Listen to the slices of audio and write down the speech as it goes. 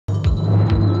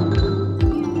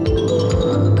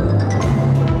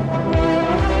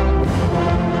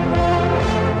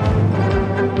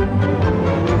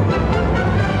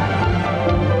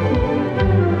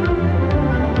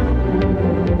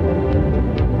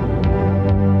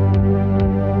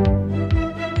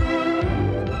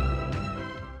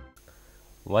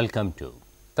Welcome to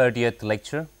 30th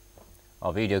lecture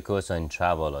of video course on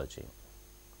tribology.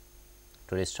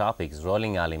 Today's topic is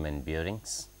rolling element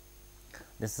bearings.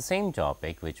 This is the same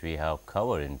topic which we have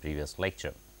covered in previous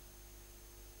lecture,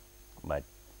 but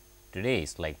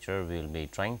today's lecture we will be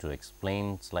trying to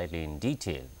explain slightly in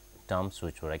detail terms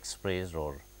which were expressed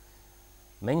or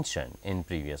mentioned in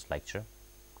previous lecture.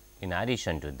 In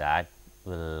addition to that,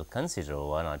 we will consider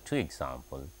one or two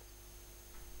examples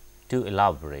to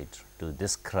elaborate, to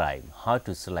describe how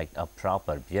to select a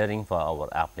proper bearing for our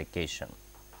application.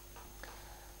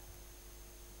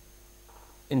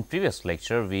 In previous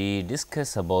lecture, we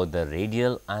discussed about the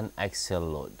radial and axial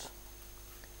load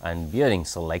and bearing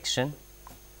selection.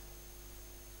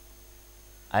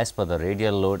 As per the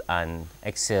radial load and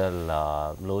axial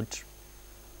load,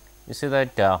 you see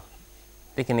that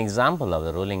take an example of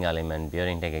the rolling element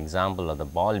bearing, take example of the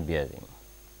ball bearing.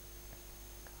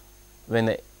 When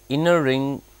the inner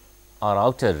ring or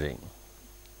outer ring,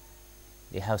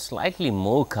 they have slightly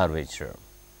more curvature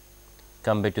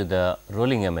compared to the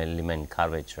rolling element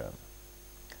curvature.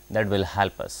 That will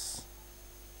help us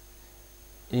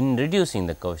in reducing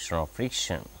the coefficient of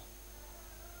friction,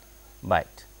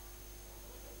 but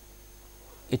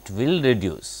it will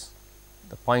reduce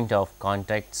the point of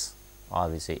contacts, or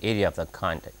we say area of the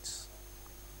contacts,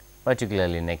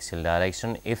 particularly in axial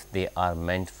direction if they are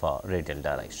meant for radial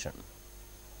direction.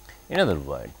 In other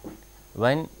words,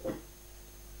 when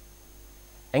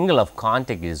angle of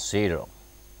contact is 0,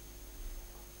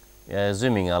 we are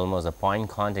assuming almost a point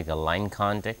contact, a line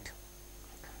contact,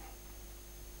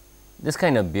 this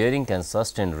kind of bearing can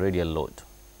sustain radial load.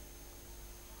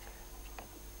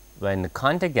 When the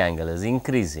contact angle is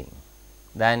increasing,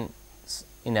 then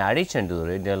in addition to the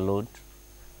radial load,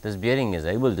 this bearing is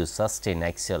able to sustain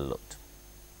axial load.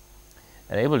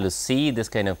 You are able to see this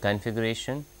kind of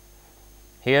configuration.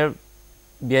 Here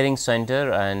bearing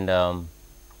center and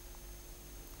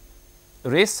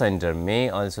race center may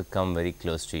also come very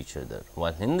close to each other,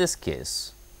 while in this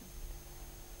case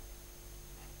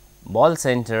ball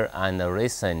center and the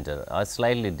race center are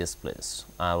slightly displaced.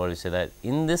 What we say that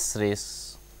in this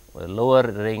race, lower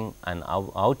ring and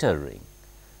outer ring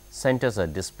centers are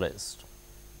displaced.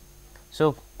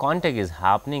 So, contact is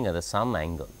happening at some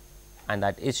angle, and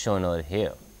that is shown over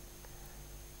here.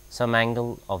 Some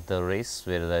angle of the race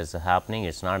where there is happening, it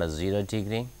is not a 0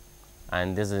 degree,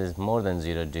 and this is more than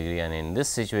 0 degree, and in this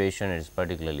situation it is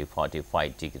particularly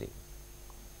 45 degree.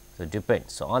 So,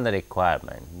 depends on the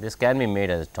requirement. This can be made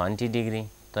as 20 degree,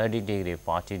 30 degree,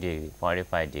 40 degree,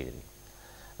 45 degree.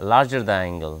 Larger the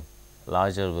angle,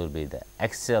 larger will be the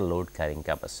axial load carrying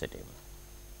capacity.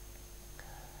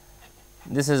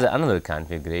 This is another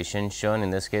configuration shown. In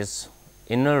this case,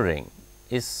 inner ring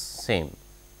is same,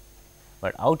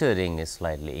 but outer ring is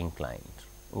slightly inclined.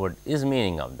 What is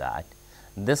meaning of that?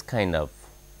 This kind of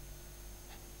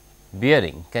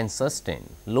bearing can sustain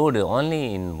load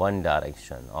only in one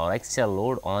direction or axial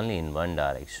load only in one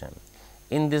direction.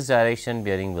 In this direction,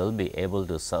 bearing will be able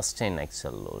to sustain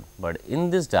axial load, but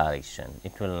in this direction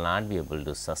it will not be able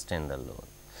to sustain the load.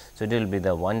 So, it will be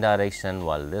the one direction,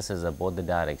 while this is both the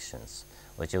directions.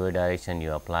 Whichever direction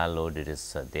you apply load, it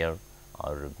is there,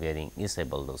 or bearing is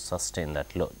able to sustain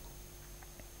that load.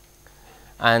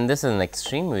 And this is an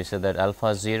extreme. We say that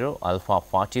alpha 0, alpha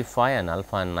 45 and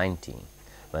alpha 90.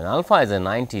 When alpha is a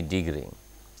 90 degree,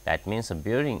 that means the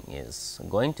bearing is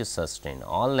going to sustain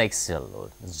all axial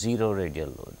load, 0 radial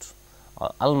load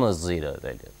or almost 0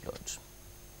 radial load.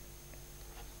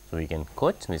 So, we can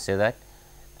quote, we say that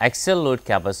axial load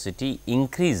capacity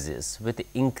increases with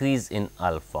increase in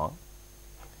alpha,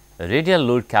 radial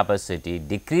load capacity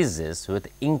decreases with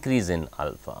increase in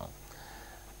alpha.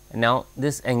 Now,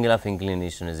 this angle of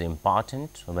inclination is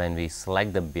important when we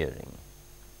select the bearing,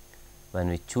 when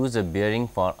we choose a bearing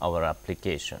for our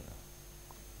application.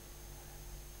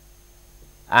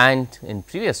 And in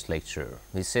previous lecture,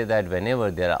 we say that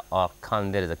whenever there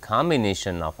is a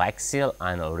combination of axial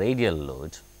and radial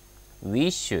load, we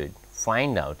should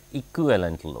find out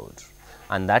equivalent load,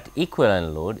 and that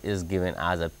equivalent load is given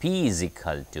as a P is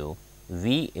equal to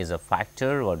V is a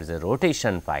factor, what is a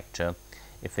rotation factor.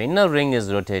 If inner ring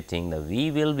is rotating, the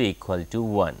V will be equal to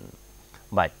 1,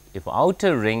 but if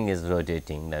outer ring is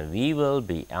rotating, the V will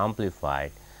be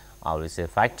amplified, or we say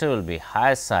factor will be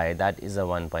higher side, that is a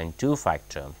 1.2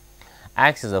 factor.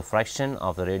 X is a fraction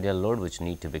of the radial load which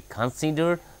need to be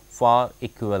considered for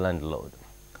equivalent load.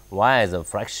 Y is a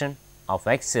fraction of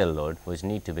axial load which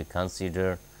need to be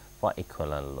considered for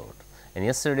equivalent load. In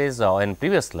yesterday's or in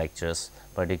previous lectures,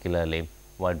 particularly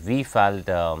what we felt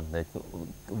that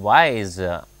y is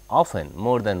often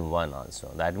more than 1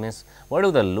 also. That means,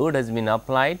 whatever the load has been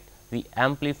applied, we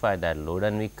amplify that load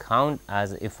and we count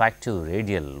as effective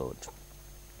radial load.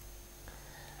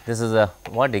 This is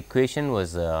what equation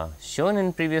was shown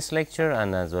in previous lecture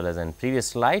and as well as in previous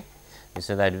slide. We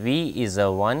say that V is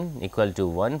a 1 equal to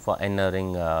 1 for inner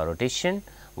ring rotation,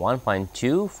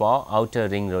 1.2 for outer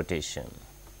ring rotation.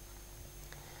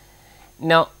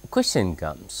 Now, question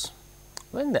comes,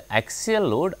 when the axial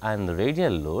load and the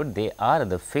radial load, they are at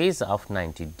the phase of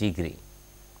 90 degree,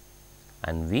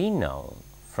 and we know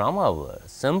from our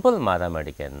simple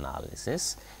mathematical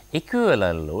analysis,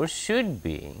 equivalent load should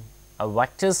be a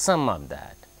vector sum of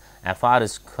that, Fr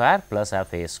square plus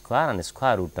Fa square and the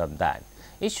square root of that.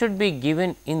 It should be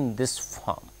given in this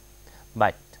form,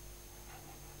 but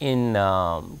in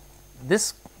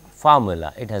this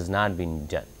formula it has not been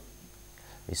done.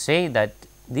 We say that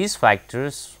these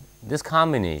factors, this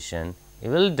combination, it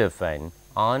will depend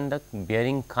on the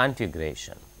bearing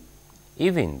configuration,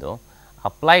 even though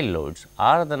applied loads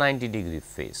are the 90 degree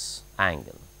phase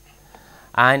angle,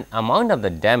 and amount of the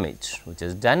damage which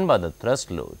is done by the thrust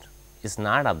load is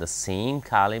not of the same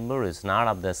caliber, is not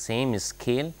of the same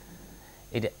scale,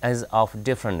 it is of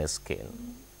different scale.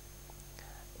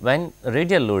 When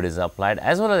radial load is applied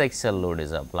as well as axial load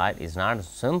is applied, is not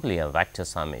simply a vector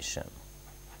summation.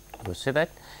 You see that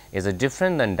is a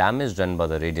different than damage done by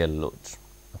the radial load.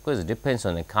 Of course, it depends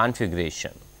on the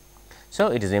configuration. So,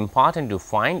 it is important to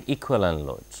find equivalent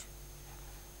loads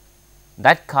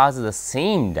that cause the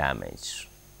same damage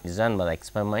is done by the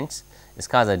experiments, is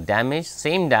cause a damage,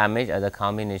 same damage as a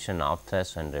combination of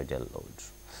thrust and radial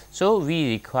loads. So,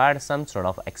 we require some sort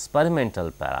of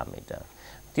experimental parameter.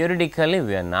 Theoretically,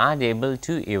 we are not able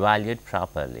to evaluate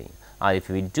properly, or if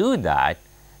we do that,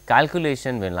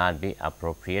 calculation will not be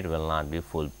appropriate, will not be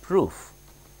foolproof.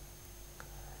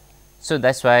 So,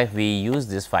 that is why we use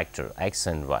this factor x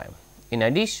and y. In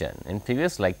addition, in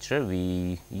previous lecture,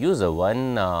 we use a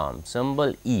one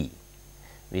symbol E.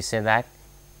 We say that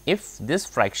if this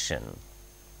fraction,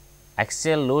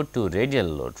 axial load to radial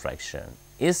load fraction,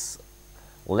 is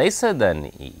lesser than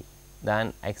E,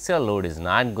 then axial load is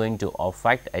not going to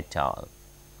affect at all,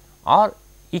 or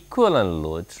equivalent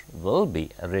load will be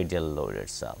a radial load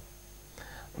itself.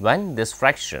 When this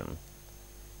fraction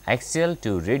axial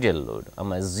to radial load, I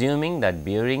am assuming that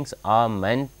bearings are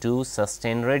meant to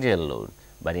sustain radial load,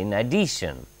 but in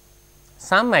addition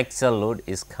some axial load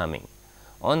is coming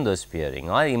on this bearing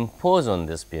or imposed on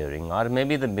this bearing, or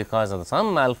maybe because of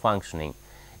some malfunctioning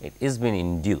it is been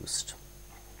induced.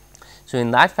 So,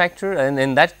 in that factor, and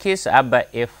in that case F by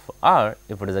Fr,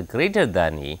 if it is a greater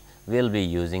than E, we will be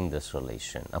using this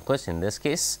relation. Of course, in this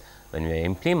case when we are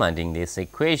implementing this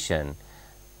equation,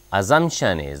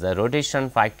 assumption is the rotation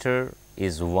factor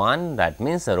is 1, that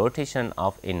means the rotation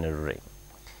of inner ring.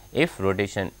 If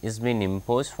rotation is being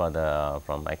imposed for the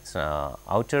from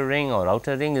outer ring, or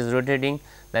outer ring is rotating,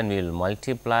 then we will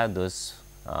multiply those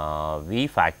V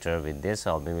factor with this,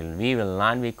 or V will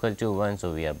not be equal to 1.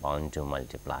 So, we are bound to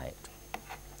multiply it.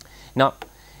 Now,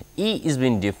 E is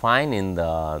being defined in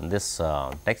this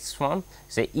text form.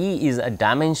 Say E is a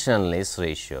dimensionless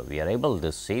ratio. We are able to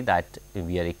see that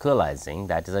we are equalizing,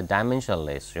 that is a dimensional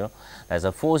ratio, that is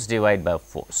a force divided by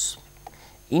force,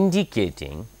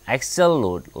 indicating axial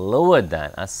load lower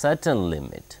than a certain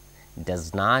limit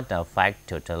does not affect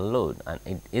total load, and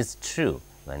it is true.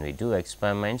 When we do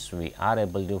experiments, we are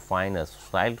able to find a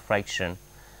slight fraction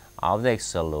of the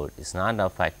axial load is not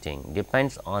affecting,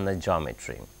 depends on the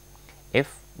geometry.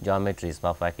 If geometry is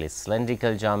perfectly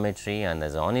cylindrical geometry and there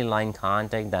is only line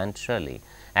contact, then surely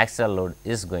axial load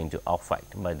is going to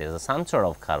affect, but there is some sort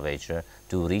of curvature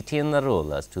to retain the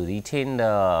rollers, to retain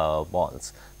the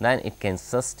balls, then it can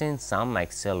sustain some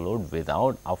axial load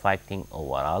without affecting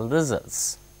overall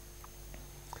results.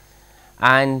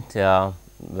 And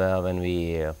when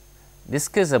we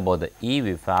discuss about the E,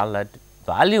 we found that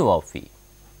value of E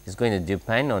is going to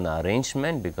depend on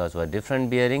arrangement, because for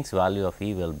different bearings value of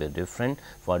E will be different,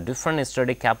 for different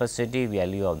static capacity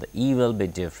value of the E will be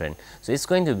different. So, it is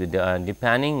going to be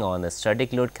depending on the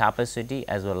static load capacity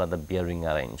as well as the bearing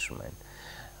arrangement.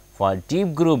 For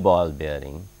deep groove ball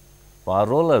bearing, for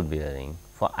roller bearing,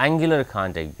 for angular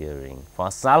contact bearing, for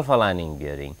self aligning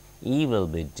bearing, E will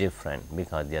be different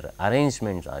because their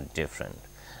arrangements are different.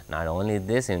 Not only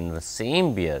this, in the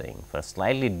same bearing for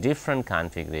slightly different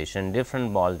configuration,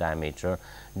 different ball diameter,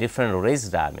 different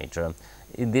wrist diameter,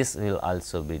 this will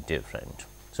also be different.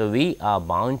 So, we are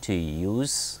bound to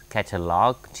use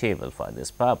catalog table for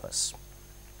this purpose.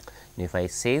 If I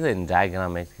say that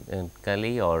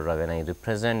diagrammatically, or when I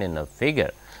represent in a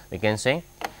figure, we can say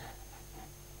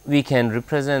we can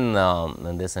represent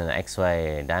this in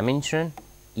xy dimension,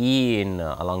 E in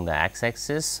along the x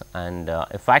axis, and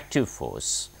effective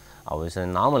force obviously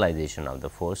normalization of the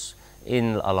force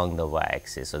in along the y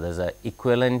axis. So, there is a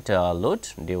equivalent load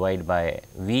divided by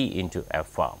V into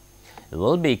F r, it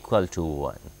will be equal to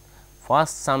 1 for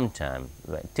some time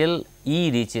till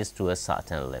E reaches to a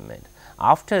certain limit.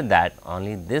 After that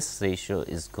only this ratio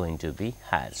is going to be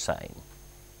higher side.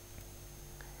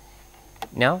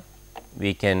 Now,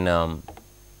 we can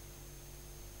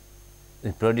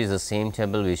we produce the same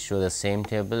table, we show the same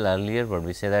table earlier, but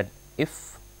we say that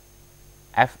if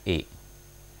F A,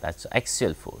 that is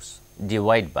axial force,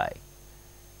 divided by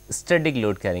static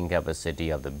load carrying capacity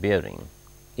of the bearing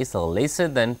is lesser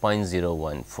than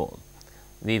 0.014,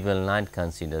 we will not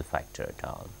consider factor at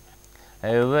all.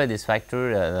 However, this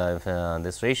factor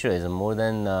this ratio is more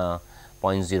than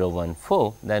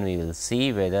 0.014, then we will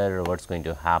see whether what is going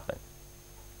to happen.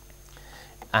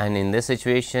 And in this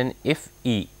situation, if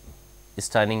E is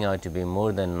turning out to be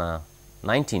more than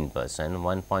 19%,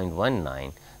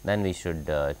 1.19, then we should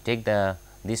take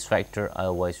this factor,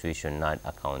 otherwise we should not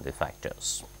account the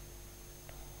factors.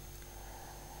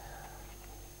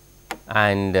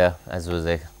 And as was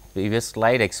a previous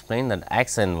slide explained, that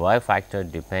x and y factor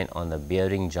depend on the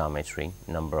bearing geometry,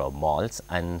 number of balls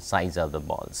and size of the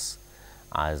balls.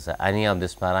 As any of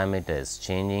this parameter is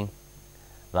changing,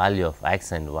 value of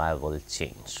x and y will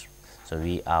change. So,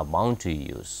 we are bound to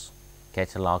use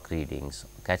catalog readings,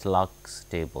 catalog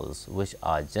tables, which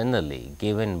are generally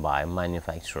given by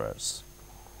manufacturers.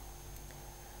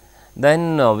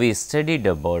 Then we studied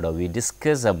about, or we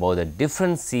discussed about the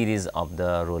different series of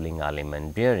the rolling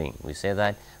element bearing. We say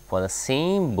that for the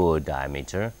same bore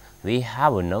diameter, we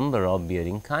have a number of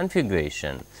bearing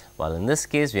configuration. While in this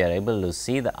case, we are able to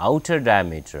see the outer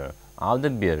diameter of the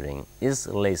bearing is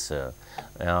lesser.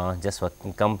 Just for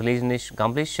completion, we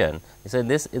say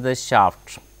this is the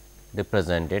shaft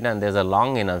represented, and there is a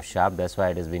long enough shaft, that is why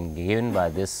it has been given by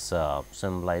this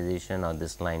symbolization or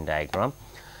this line diagram.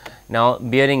 Now,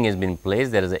 bearing has been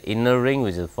placed, there is an inner ring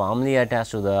which is firmly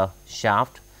attached to the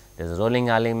shaft, there is a rolling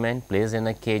element placed in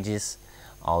a cages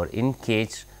or in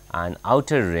cage, and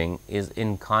outer ring is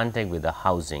in contact with the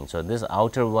housing. So, this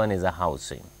outer one is a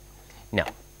housing. Now,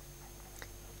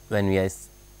 when we are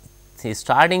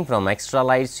starting from extra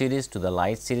light series to the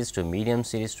light series to medium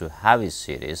series to heavy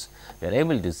series, we are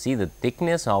able to see the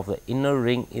thickness of the inner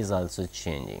ring is also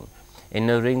changing.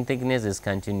 Inner ring thickness is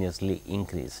continuously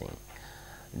increasing.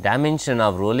 Dimension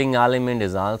of rolling element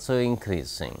is also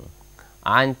increasing,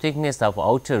 and thickness of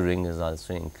outer ring is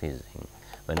also increasing.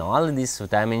 When all these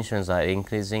dimensions are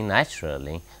increasing,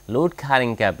 naturally load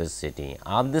carrying capacity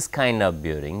of this kind of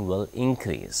bearing will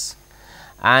increase,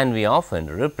 and we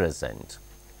often represent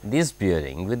this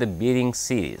bearing with the bearing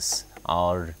series,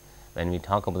 or when we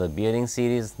talk about the bearing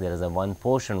series, there is a one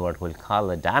portion what we will call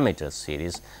the diameter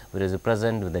series, which is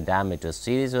represented with the diameter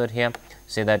series over here.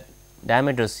 Say that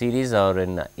diameter series are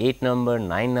in 8 number,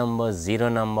 9 number, 0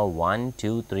 number, 1,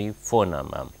 2, 3, 4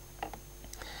 number.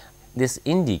 This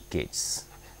indicates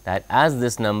that as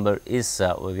this number is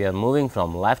we are moving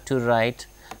from left to right,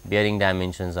 bearing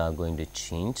dimensions are going to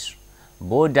change.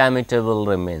 Bore diameter will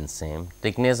remain same,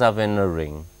 thickness of inner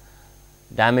ring,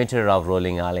 diameter of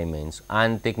rolling elements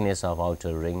and thickness of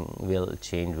outer ring will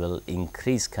change, will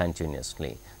increase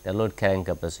continuously. The load carrying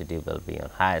capacity will be on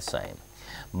higher side.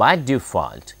 By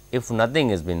default, if nothing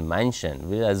has been mentioned,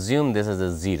 we will assume this is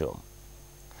a 0.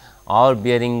 Our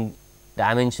bearing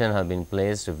dimension have been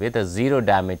placed with a 0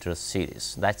 diameter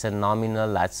series, that is a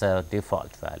nominal, that is a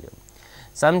default value.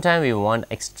 Sometime we want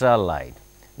extra light,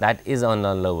 that is on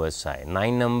the lower side.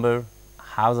 9 number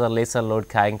has a lesser load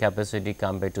carrying capacity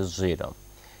compared to 0.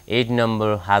 8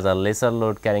 number has a lesser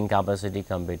load carrying capacity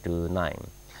compared to 9.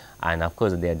 And of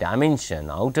course, their dimension,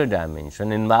 outer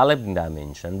dimension, enveloping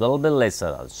dimension will be lesser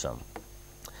also.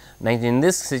 Now, in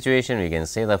this situation, we can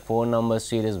say the 4 number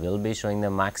series will be showing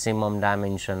the maximum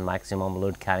dimension, maximum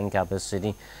load carrying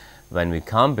capacity when we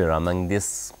compare among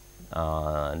this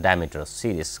diameter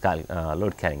series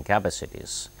load carrying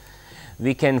capacities.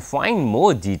 We can find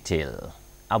more detail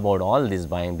about all this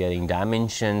by bearing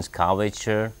dimensions,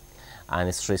 curvature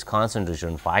and stress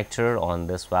concentration factor on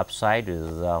this website.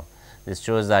 This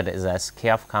shows that is a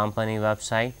SCAF company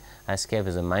website. SCAF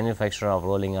is a manufacturer of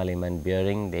rolling element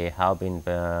bearing. They have been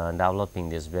developing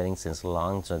this bearing since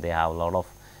long, so they have a lot of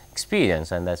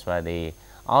experience, and that is why they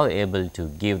are able to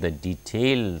give the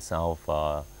details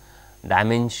of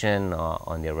dimension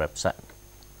on their website.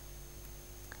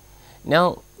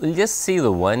 Now, we will just see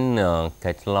the one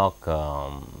catalog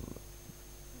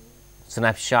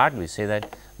snapshot. We say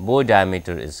that bore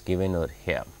diameter is given over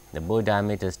here. The bore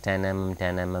diameter is 10 mm,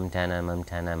 10 mm, 10 mm,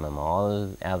 10 mm,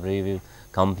 all every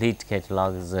complete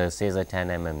catalog says a 10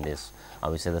 mm this.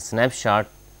 Obviously, the snapshot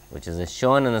which is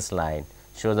shown in the slide,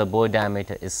 show the bore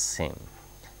diameter is same.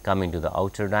 Coming to the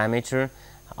outer diameter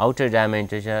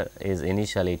is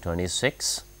initially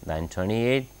 26, then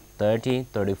 28, 30,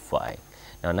 35.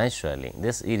 Now, naturally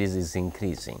this series is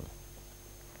increasing,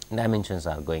 dimensions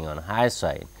are going on higher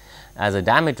side. As the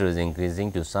diameter is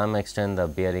increasing, to some extent the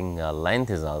bearing length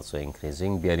is also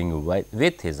increasing, bearing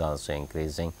width is also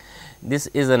increasing. This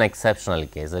is an exceptional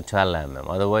case, the 12 mm,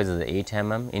 otherwise it is 8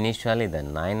 mm initially,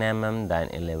 then 9 mm, then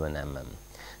 11 mm.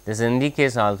 This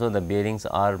indicates also the bearings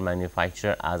are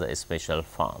manufactured as a special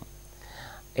form.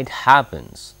 It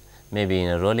happens maybe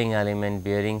in a rolling element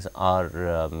bearings or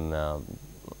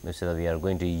we are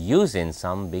going to use in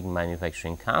some big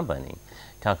manufacturing company.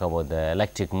 Talk about the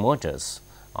electric motors,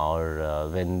 or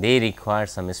when they require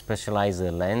some specialized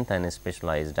length and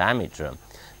specialized diameter,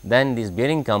 then these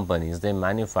bearing companies they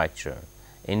manufacture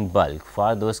in bulk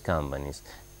for those companies,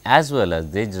 as well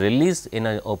as they release in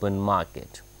an open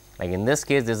market. Like in this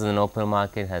case, this is an open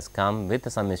market has come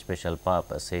with some special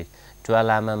purpose. Say 12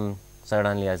 mm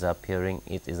suddenly is appearing,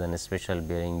 it is a special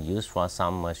bearing used for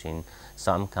some machine,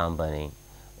 some company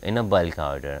in a bulk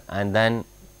order, and then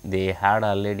they had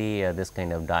already this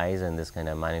kind of dies and this kind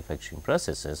of manufacturing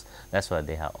processes. That is why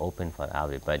they have opened for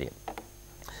everybody.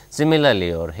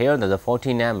 Similarly, over here the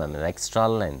 14 mm extra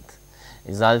length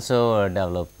is also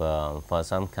developed for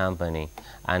some company,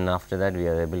 and after that we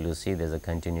are able to see there is a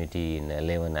continuity in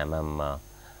 11 mm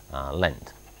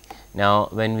length. Now,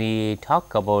 when we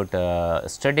talk about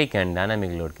static and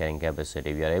dynamic load carrying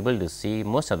capacity, we are able to see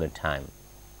most of the time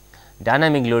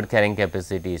dynamic load carrying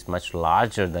capacity is much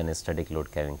larger than static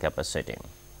load carrying capacity.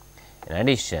 In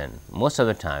addition, most of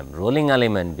the time rolling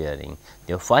element bearing,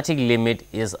 their fatigue limit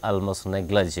is almost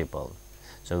negligible.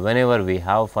 So, whenever we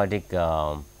have fatigue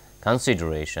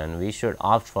consideration, we should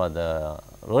opt for the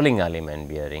rolling element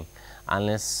bearing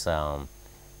unless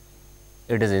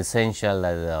it is essential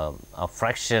that a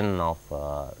fraction of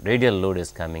radial load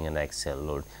is coming in the axial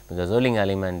load, because rolling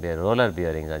element roller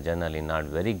bearings are generally not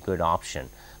very good option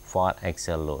for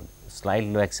axial load.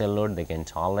 Slight axial load they can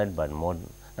tolerate, but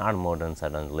not more than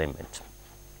certain limit.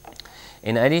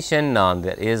 In addition,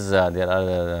 there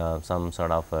are some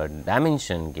sort of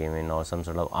dimension given or some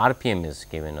sort of RPM is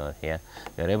given over here.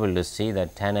 We are able to see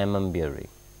that 10 mm bearing,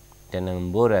 10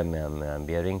 mm bore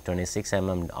bearing, 26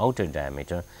 mm outer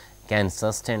diameter can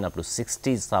sustain up to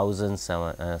 60,000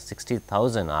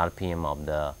 RPM of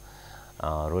the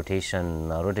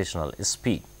rotational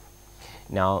speed.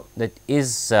 Now, that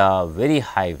is very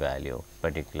high value,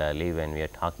 particularly when we are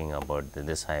talking about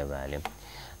this high value,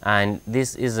 and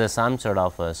this is some sort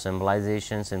of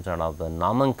symbolization, some sort of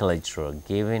nomenclature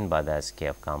given by the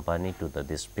SKF company to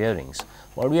these bearings.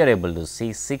 What we are able to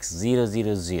see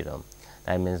 6000,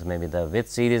 that means maybe the width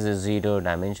series is 0,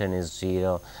 dimension is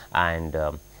 0, and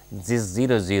this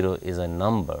 00 is a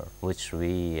number which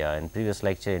we in previous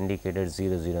lecture indicated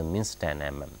 00 means 10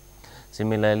 mm.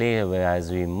 Similarly,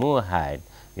 as we move ahead,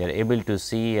 we are able to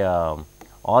see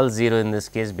all 0 in this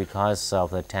case because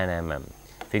of the 10 mm.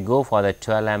 If we go for the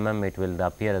 12 mm, it will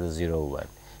appear as a 01.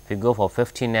 If we go for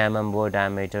 15 mm bore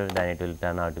diameter, then it will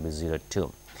turn out to be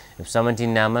 02. If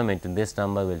 17 mm, this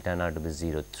number will turn out to be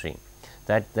 03.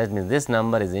 That means this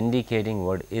number is indicating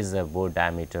what is the bore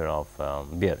diameter of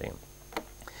bearing.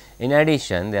 In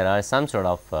addition, there are some sort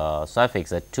of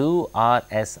suffix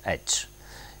 2RSH,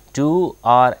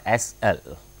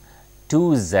 2RSL,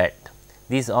 2Z.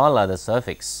 These all are the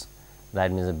suffix.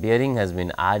 That means the bearing has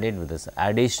been added with this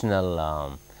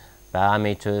additional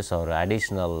parameters or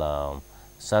additional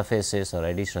surfaces or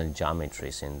additional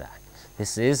geometries in that.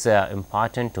 This is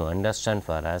important to understand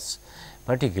for us,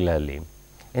 particularly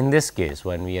in this case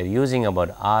when we are using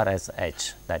about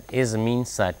RSH, that is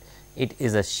means that it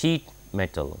is a sheet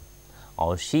metal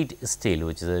or sheet steel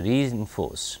which is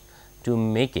reinforced to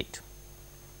make it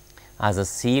as a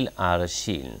seal or a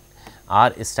shield.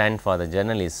 R stand for the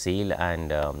generally seal,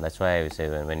 and that is why I say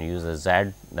when you use a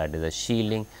Z, that is a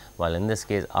shielding, while in this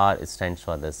case R stands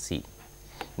for the seal.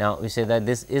 Now, we say that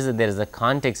there is a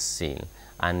context seal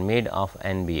and made of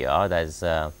NBR, that is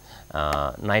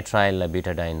nitrile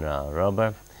butadiene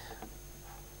rubber.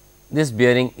 This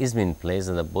bearing is being placed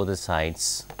on the both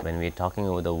sides. When we are talking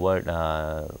about the word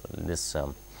this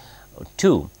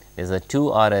 2, there is a 2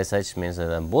 RSH, means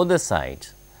that on both the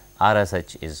sides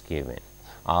RSH is given,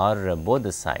 or both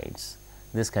the sides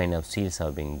this kind of seals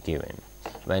are being given.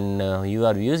 When you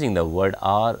are using the word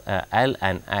R, L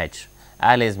and H,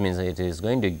 L is means it is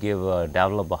going to give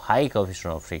develop a high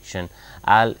coefficient of friction,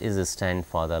 L is a stand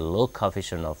for the low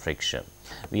coefficient of friction.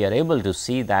 We are able to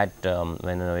see that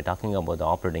when we are talking about the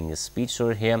operating speed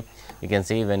over here, you can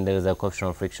see when there is a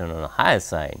coefficient of friction on a higher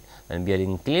side, then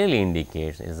bearing clearly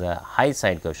indicates is a high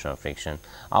side coefficient of friction.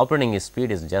 Operating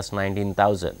speed is just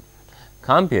 19,000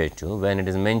 compared to when it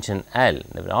is mentioned L,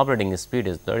 the operating speed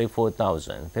is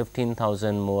 34,000,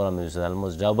 15,000 more, which is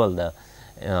almost double the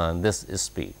this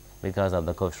speed because of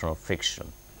the coefficient of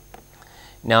friction.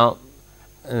 Now,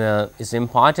 it is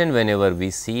important whenever we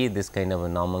see this kind of a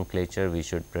nomenclature, we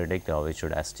should predict or we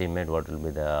should estimate what will be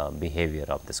the behavior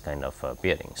of this kind of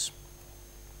bearings.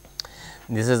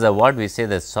 This is what we say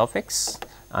the suffix.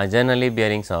 Generally,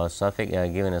 bearings are suffix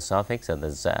given a suffix at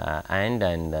the end,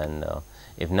 and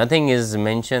if nothing is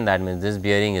mentioned, that means this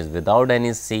bearing is without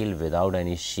any seal, without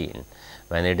any shield.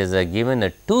 When it is given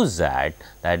a 2Z,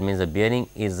 that means the bearing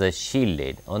is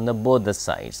shielded on the both the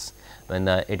sides. When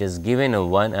it is given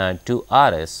a 2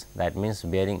 RS, that means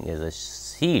bearing is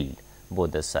sealed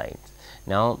both the sides.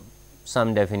 Now,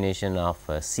 some definition of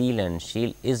seal and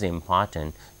shield is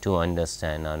important to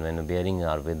understand, and when the bearings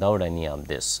are without any of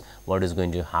this, what is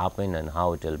going to happen and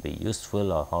how it will be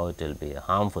useful or how it will be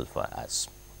harmful for us.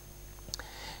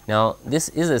 Now, this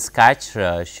is a sketch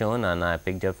shown and I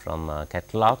picked up from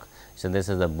catalog. So, this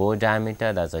is the bore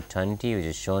diameter, that is a 20 which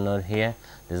is shown over here.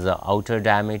 This is the outer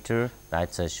diameter,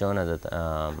 that is shown as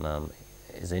a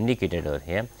is indicated over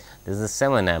here. This is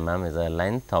 7 mm is the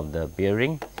length of the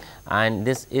bearing, and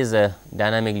this is a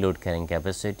dynamic load carrying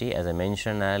capacity. As I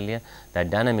mentioned earlier, that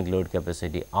dynamic load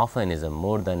capacity often is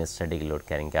more than a static load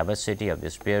carrying capacity of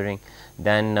this bearing.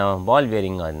 Then ball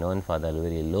bearing are known for the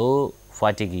very low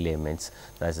fatigue limits.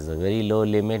 That is a very low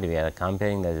limit. We are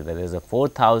comparing that there is a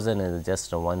 4000 and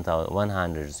just a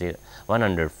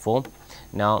 104.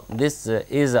 Now, this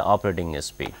is the operating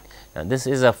speed. Now, this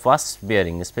is a first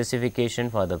bearing specification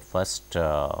for the first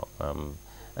row.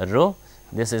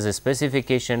 This is a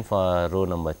specification for row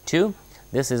number 2.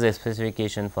 This is a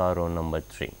specification for row number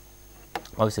 3.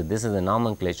 Obviously, this is the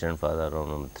nomenclature for the row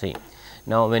number 3.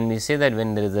 Now, when we say that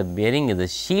when there is a bearing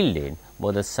is shielded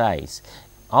both the sides,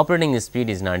 operating speed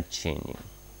is not changing.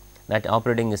 That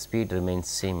operating speed remains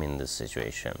same in this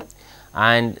situation,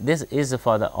 and this is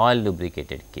for the oil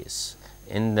lubricated case.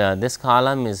 In this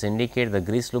column is indicated the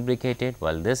grease lubricated,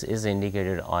 while this is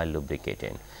indicated oil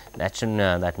lubricated.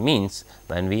 That means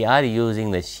when we are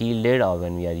using the shielded or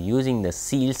when we are using the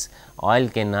seals, oil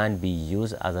cannot be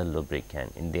used as a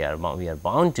lubricant. We are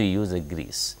bound to use a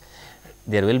grease.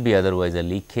 There will be otherwise a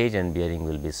leakage and bearing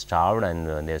will be starved, and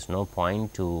there is no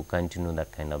point to continue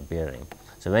that kind of bearing.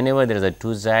 So, whenever there is a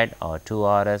 2Z or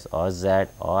 2RS or Z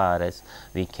or RS,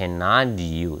 we cannot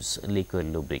use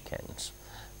liquid lubricants,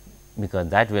 because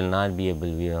that will not be able,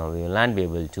 we will not be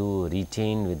able to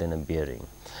retain within a bearing.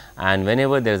 And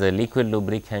whenever there is a liquid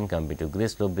lubricant compared to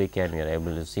grease lubricant, we are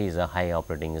able to see is a high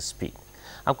operating speed.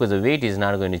 Of course, the weight is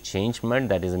not going to change much,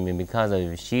 that is because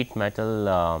of sheet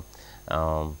metal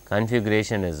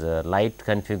configuration is a light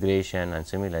configuration, and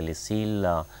similarly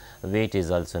seal weight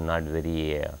is also not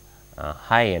very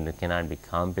high and it cannot be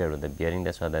compared with the bearing.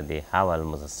 That is why that they have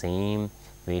almost the same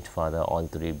weight for the all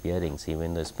three bearings,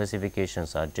 even though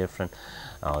specifications are different,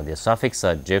 their suffix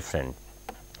are different.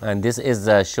 And this is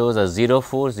shows a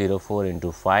 04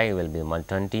 into 5 will be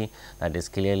 120, that is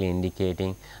clearly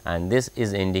indicating, and this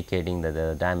is indicating that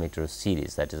the diameter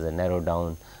series, that is a narrow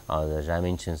down or the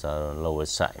dimensions are on lower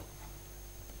side.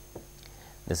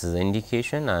 This is the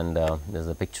indication, and this is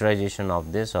the picturization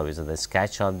of this, or is the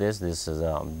sketch of this. This is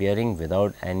a bearing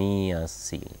without any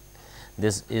seal.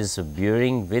 This is a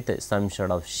bearing with some sort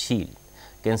of shield.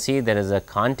 You can see there is a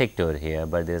contact over here,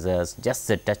 but there is just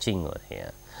a touching over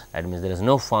here. That means there is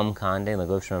no firm contact, the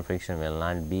coefficient of friction will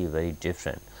not be very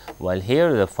different. While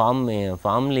here the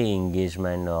firmly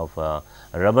engagement of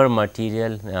rubber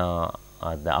material,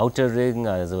 the outer ring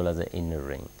as well as the inner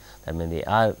ring. That means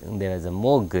there is a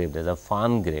more grip, there is a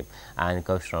firm grip, and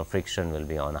coefficient of friction will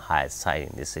be on a higher side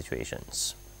in these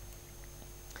situations.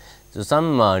 So,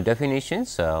 some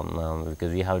definitions,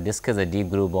 because we have discussed the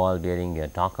deep groove ball bearing, we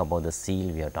have talked about the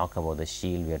seal, we have talked about the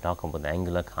shield, we have talked about the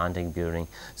angular contact bearing.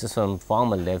 So, some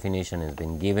formal definition has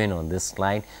been given on this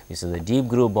slide, which is the deep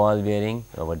groove ball bearing,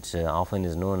 which often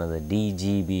is known as the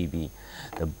DGBB.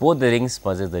 Both the rings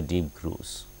possess the deep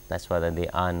grooves. That is why they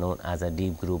are known as a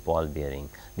deep groove ball bearing.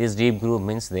 This deep groove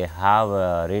means they have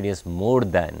a radius more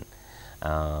than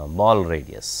ball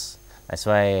radius. That is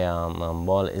why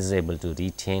ball is able to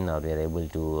retain, or we are able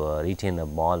to retain the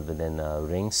ball within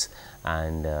rings,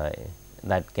 and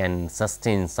that can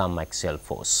sustain some axial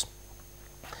force.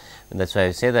 That is why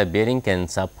I say that bearing can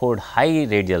support high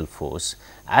radial force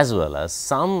as well as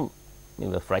some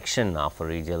fraction of a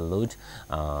radial load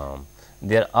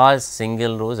There are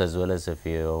single rows, as well as if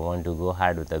you want to go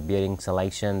ahead with the bearing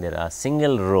selection, there are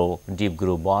single row deep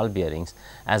groove ball bearings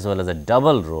as well as a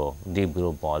double row deep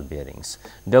groove ball bearings.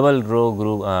 Double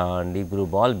row deep groove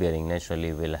ball bearing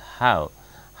naturally will have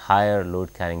higher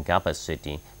load carrying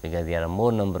capacity, because there are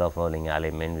more number of rolling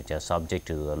elements which are subject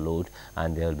to the load,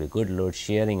 and there will be good load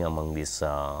sharing among these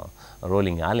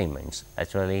rolling elements.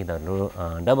 Actually, the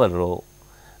double row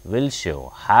will show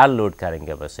higher load carrying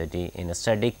capacity in a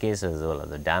static case as well as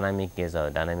a dynamic case.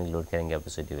 Or dynamic load carrying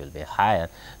capacity will be higher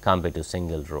compared to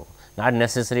single row. Not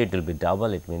necessarily it will be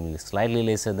double, it may be slightly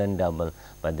lesser than double,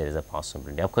 but there is a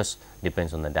possibility. Of course,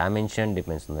 depends on the dimension,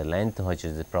 depends on the length which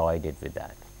is provided with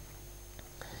that.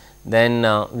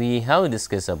 Then we have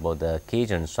discussed about the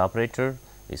cage and separator.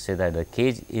 We say that the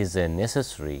cage is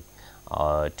necessary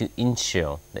to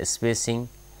ensure the spacing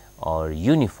or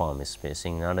uniform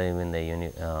spacing, not even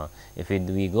the if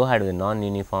we go ahead with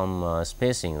non-uniform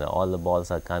spacing, all the balls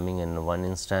are coming in one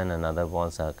instant and other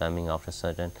balls are coming after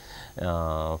certain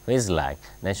phase lag,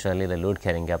 naturally the load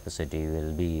carrying capacity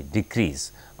will be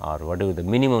decreased, or whatever the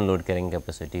minimum load carrying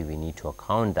capacity we need to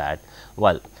account that.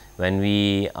 Well, when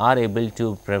we are able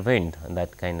to prevent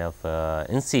that kind of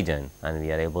incident and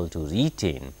we are able to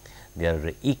retain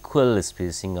their equal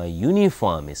spacing or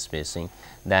uniform spacing,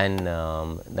 then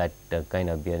that kind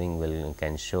of bearing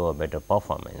can show a better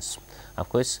performance. Of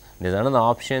course, there is another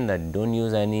option that do not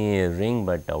use any ring,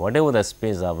 but whatever the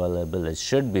space available, it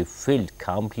should be filled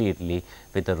completely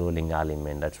with a rolling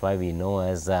element. That is why we know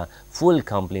as full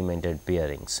complemented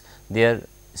bearings. Their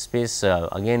space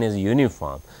again is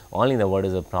uniform, only the what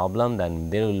is the problem, then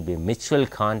there will be mutual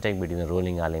contact between the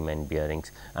rolling element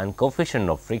bearings, and coefficient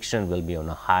of friction will be on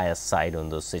a higher side on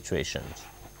those situations.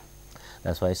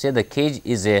 That is why I say the cage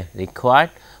is required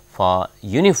for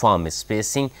uniform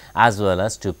spacing as well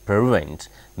as to prevent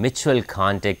mutual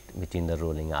contact between the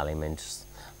rolling elements,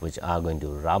 which are going to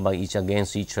rub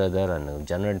against each other and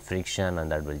generate friction,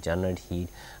 and that will generate heat,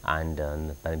 and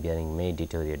the bearing may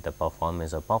deteriorate the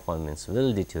performance, or performance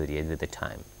will deteriorate with the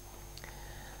time.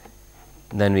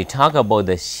 Then we talk about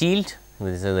the shield.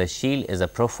 The shield is a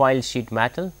profile sheet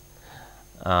metal.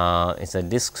 It is a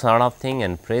disc sort of thing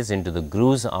and pressed into the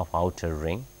grooves of outer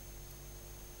ring.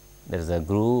 There is a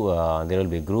groove, there will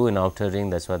be a groove in outer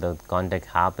ring, that is where the contact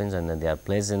happens, and then they are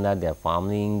placed in that, they are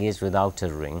firmly engaged with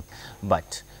outer ring.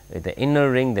 But with the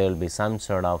inner ring, there will be some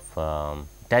sort of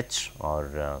touch,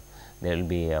 or there will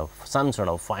be some sort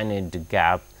of finite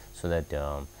gap, so that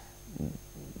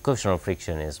coefficient of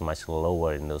friction is much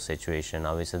lower in those situations.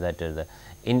 Obviously, that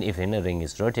if inner ring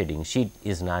is rotating, sheet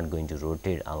is not going to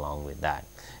rotate along with that.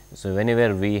 So,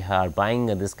 whenever we are buying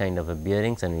this kind of a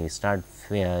bearings and we start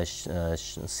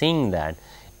seeing that,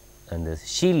 and the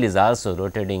shield is also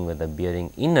rotating with the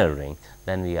bearing inner ring,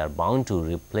 then we are bound to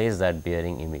replace that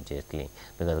bearing immediately,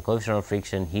 because the coefficient of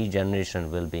friction, heat generation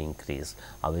will be increased.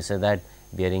 Obviously, that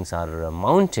bearings are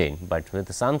mounted, but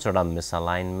with some sort of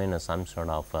misalignment or some sort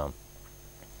of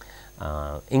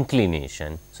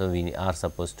inclination. So, we are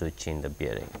supposed to change the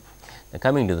bearing. Now,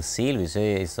 coming to the seal, we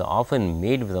say it is often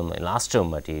made with an elasto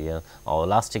material, or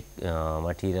elastic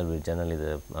material, which generally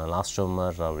the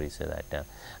elastomer, or we say that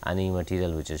any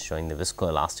material which is showing the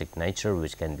viscoelastic nature,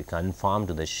 which can be conformed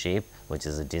to the shape which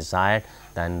is desired,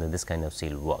 then this kind of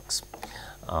seal works.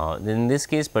 In this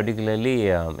case particularly,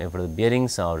 if the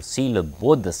bearings are sealed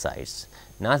both the sides,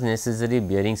 not necessarily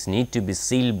bearings need to be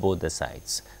sealed both the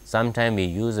sides. Sometimes we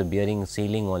use a bearing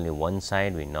sealing only one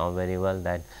side, we know very well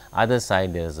that other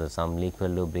side there is some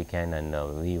liquid lubricant,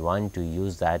 and we want to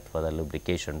use that for the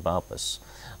lubrication purpose.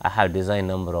 I have designed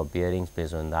number of bearings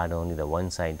based on that, only the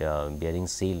one side bearing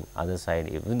seal, other side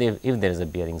if there is a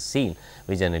bearing seal,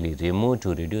 we generally remove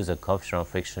to reduce the coefficient of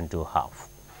friction to half.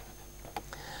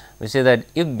 We say that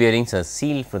if bearings are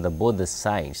sealed for both the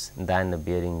sides, then the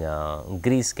bearing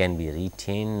grease can be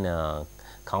retained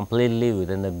completely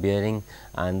within the bearing,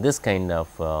 and this kind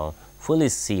of fully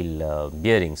sealed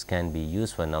bearings can be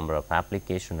used for a number of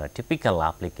application. A typical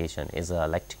application is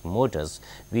electric motors.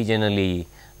 We generally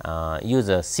use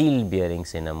a sealed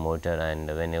bearings in a motor, and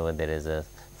whenever there is a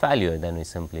failure, then we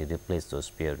simply replace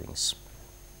those bearings.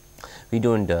 We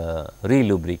do not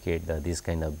re-lubricate these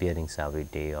kind of bearings every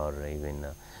day, or even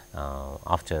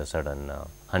after a certain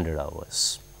 100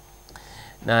 hours.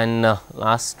 And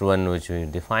last one which we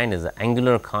defined is the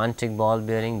angular contact ball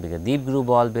bearing, because deep groove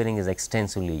ball bearing is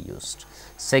extensively used.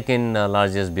 Second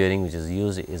largest bearing which is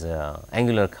used is a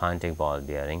angular contact ball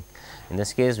bearing. In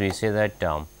this case, we say that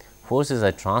forces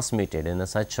are transmitted in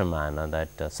such a manner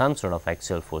that some sort of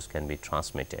axial force can be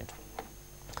transmitted.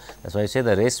 That is why I say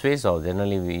the raceways, or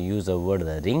generally we use the word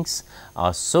the rings,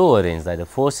 are so arranged that the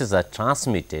forces are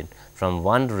transmitted from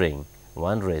one ring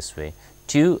one raceway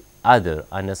to other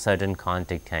under certain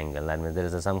contact angle. That means, there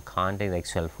is some contact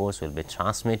axial force will be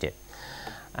transmitted,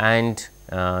 and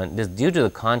this due to the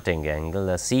contact angle,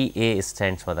 the CA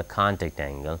stands for the contact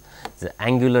angle. The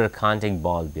angular contact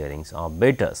ball bearings are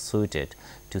better suited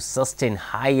to sustain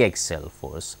high axial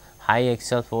force. High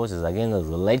axial force is again a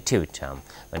relative term.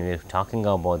 When we are talking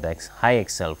about the high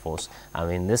axial force, I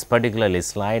mean this particularly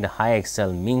slide, high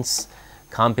axial means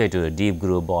compared to a deep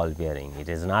groove ball bearing. It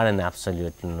is not an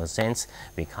absolute sense.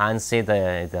 We can't say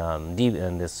that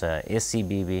this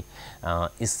ACBB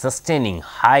is sustaining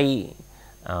higher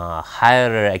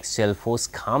axial force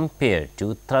compared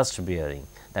to thrust bearing.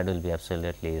 That will be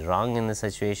absolutely wrong in this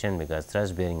situation, because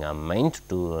thrust bearing are meant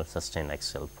to sustain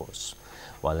axial force.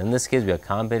 While in this case, we are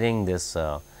comparing this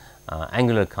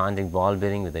angular contact ball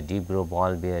bearing with a deep groove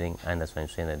ball bearing, and that is why I am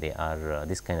saying that they are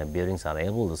this kind of bearings are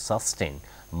able to sustain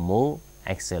more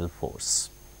axial force.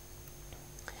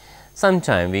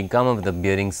 Sometime we come up with the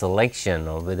bearing selection,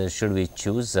 or whether should we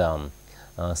choose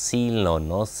seal or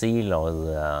no seal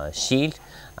or shield,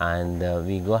 and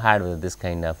we go ahead with this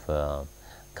kind of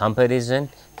comparison.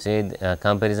 Say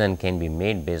comparison can be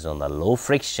made based on the low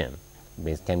friction,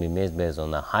 can be made based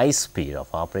on the high speed of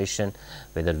operation,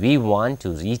 whether we want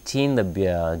to retain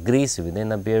the grease within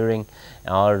the bearing,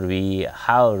 or we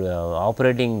have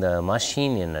operating the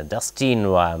machine in a dusty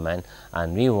environment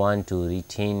and we want to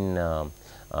retain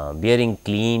bearing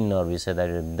clean, or we say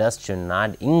that dust should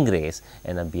not ingress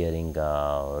in the bearing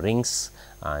rings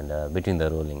and between the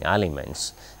rolling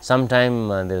elements. Sometime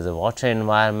there is a water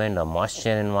environment or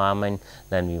moisture environment,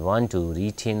 then we want to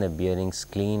retain the bearings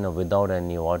clean or without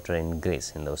any water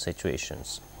ingress in those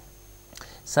situations.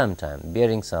 Sometimes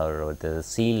bearings are the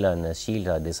seal and the shield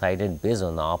are decided based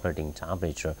on the operating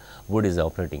temperature. What is the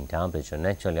operating temperature?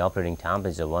 Naturally, operating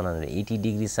temperature 180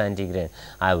 degrees centigrade.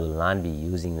 I will not be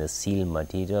using the seal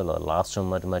material or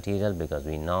elastomer material, because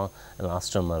we know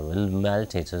elastomer will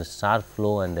melt, it will start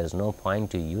flow, and there is no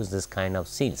point to use this kind of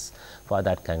seals for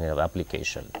that kind of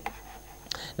application.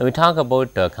 Now, we talk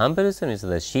about comparison. Is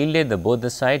the shielded, both the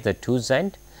sides, the two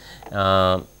sides.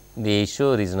 They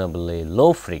show reasonably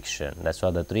low friction. That is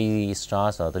why the 3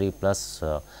 stars or 3 plus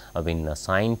have been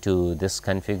assigned to this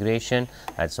configuration.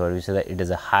 That is why we say that it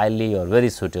is a highly or very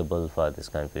suitable for this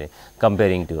configuration.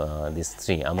 Comparing to these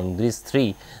 3, among these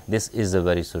 3, this is a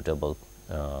very suitable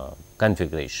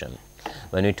configuration.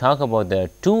 When we talk about the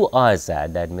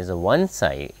 2RZ, that means one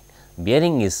side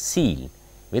bearing is sealed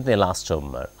with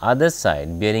elastomer, other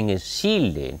side bearing is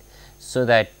shielded, so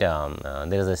that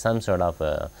there is some sort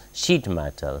of sheet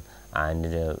metal, and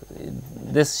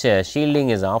this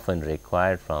shielding is often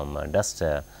required from dust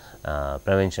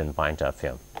prevention point of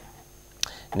view.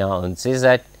 Now, it says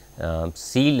that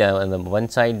seal on the one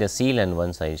side the seal and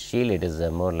one side shield, it is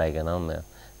more like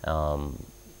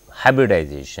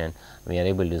hybridization. We are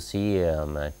able to see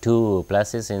 2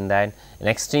 pluses in that. In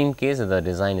extreme case, the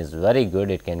design is very good,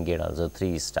 it can get also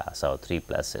 3 stars or 3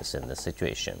 pluses in the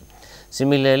situation.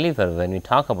 Similarly, for when we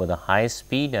talk about the high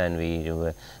speed, and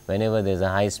whenever there is a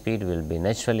high speed, we will be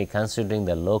naturally considering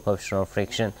the low coefficient of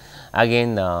friction.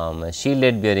 Again,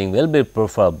 shielded bearing will be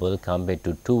preferable compared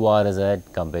to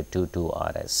 2RZ compared to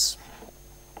 2RS.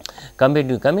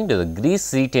 Coming to the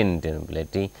grease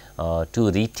retainability,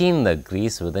 to retain the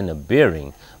grease within a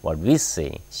bearing, what we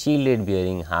say shielded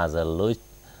bearing has a low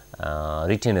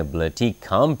retainability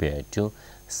compared to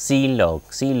sealed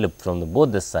from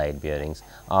both the side bearings,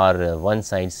 or one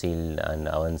side sealed and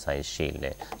one side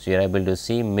shielded. So, you are able to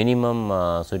see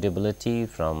minimum suitability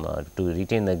from to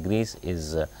retain the grease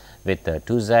is with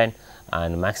 2Z,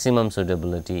 and maximum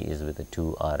suitability is with the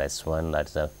 2RS1, that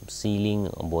is the sealing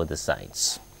on both the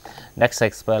sides. Dust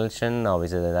expulsion,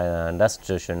 obviously the dust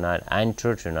should not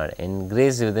enter, should not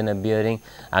ingress within a bearing.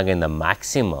 Again, the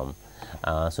maximum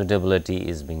suitability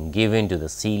is being given to the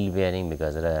seal bearing,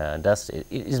 because dust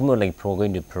is more like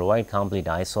going to provide complete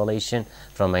isolation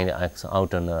from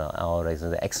outer or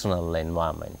the external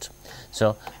environment.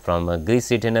 So, from a grease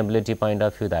retainability point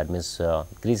of view, that means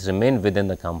grease remain within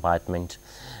the compartment,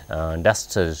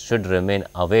 dust should remain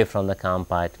away from the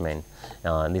compartment.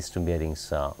 These 2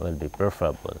 bearings will be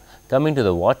preferable. Coming to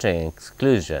the water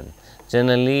exclusion,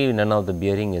 generally none of the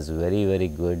bearing is very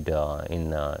good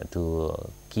to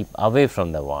keep away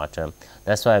from the water.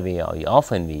 That is why we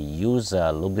often use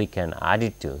lubricant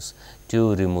additives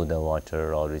to remove the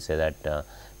water, or we say that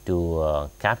to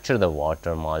capture the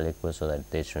water molecules, so that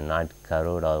they should not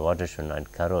corrode, or water should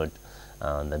not corrode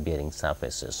the bearing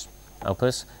surfaces. Of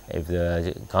course, if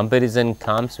the comparison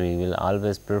comes, we will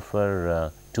always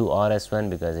prefer 2RS1,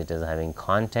 because it is having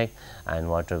contact, and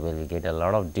water will get a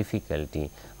lot of difficulty,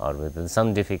 or with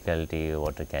some difficulty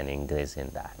water can ingress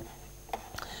in that.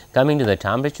 Coming to the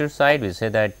temperature side, we say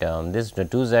that this the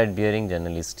two-side bearing,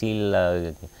 generally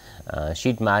steel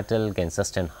sheet metal, can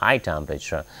sustain high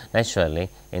temperature. Naturally,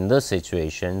 in those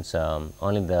situations,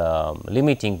 only the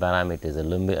limiting parameter is a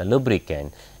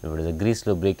lubricant. If it is a grease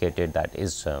lubricated, that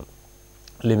is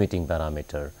limiting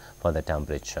parameter for the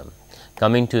temperature.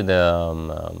 Coming to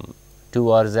the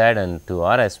 2RZ and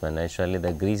 2RS1, naturally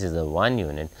the grease is a one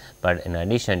unit, but in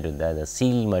addition to that, the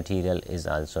seal material is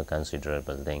also a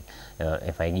considerable thing.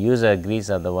 If I use a grease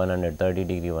of the 130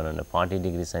 degree, 140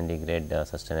 degree centigrade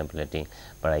sustainability,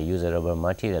 but I use a rubber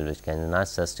material which cannot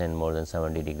sustain more than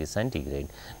 70 degree centigrade,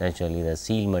 naturally the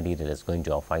seal material is going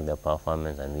to affect the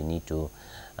performance, and we need to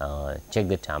check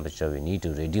the temperature, we need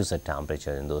to reduce the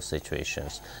temperature in those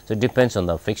situations. So, it depends on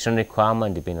the friction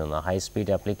requirement, depends on the high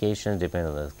speed applications, depends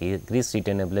on the grease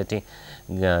retainability,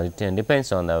 it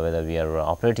depends on the whether we are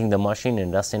operating the machine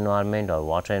in dust environment or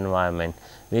water environment,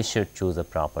 we should choose a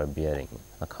proper bearing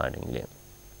accordingly.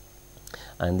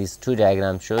 And these two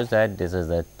diagrams shows that this is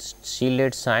the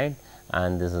shielded side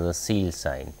and this is the seal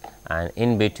side, and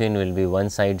in between will be one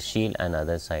side shield and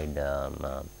other side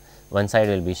one side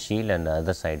will be shield and the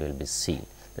other side will be seal.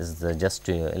 This is just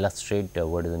to illustrate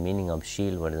what is the meaning of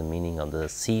shield, what is the meaning of the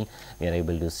seal. We are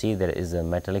able to see there is a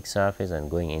metallic surface and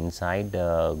going inside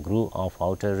the groove of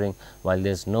outer ring, while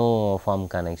there is no firm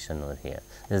connection over here,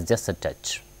 it is just a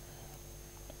touch.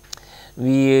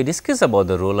 We discuss about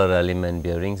the roller element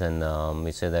bearings, and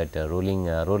we say that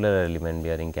roller element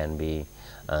bearing can be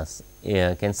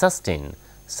can sustain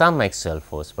some axial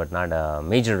force, but not a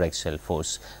major axial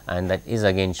force, and that is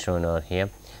again shown over here.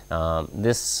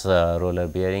 This roller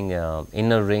bearing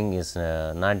inner ring is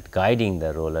not guiding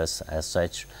the rollers as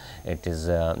such, it is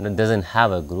it does not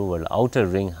have a groove, while outer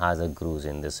ring has a grooves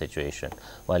in this situation.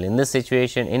 While in this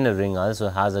situation inner ring also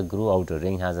has a groove, outer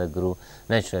ring has a groove,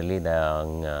 naturally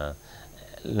the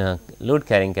load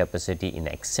carrying capacity in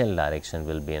axial direction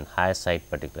will be in higher side,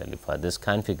 particularly for this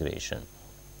configuration.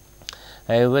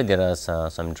 However, there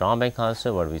are some drawback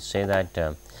also, what we say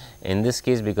that in this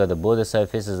case, because both the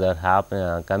surfaces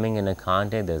are coming in a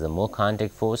contact, there is a more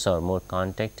contact force or more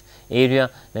contact area,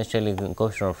 naturally the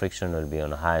coefficient of friction will be on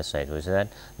the higher side, which is that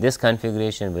this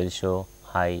configuration will show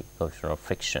high coefficient of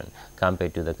friction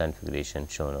compared to the configuration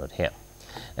shown over here.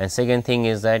 And second thing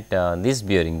is that this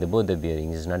bearing, both the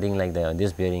bearings is nothing like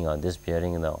this bearing or this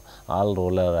bearing, all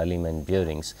roller element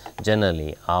bearings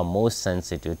generally are most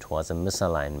sensitive towards a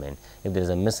misalignment. If there is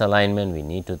a misalignment, we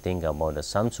need to think about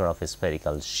some sort of a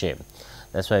spherical shape.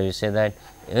 That is why we say that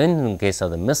in case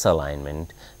of the misalignment,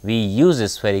 we use a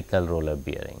spherical roller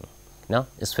bearing. Now,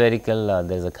 spherical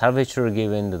there is a curvature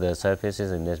given to the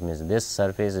surfaces, and this means this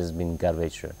surface has been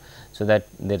curvature. So, that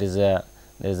there is a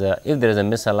if there is a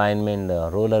misalignment,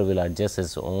 the roller will adjust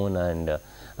its own and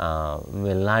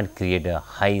will not create a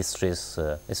high stresses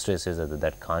at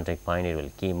that contact point, it will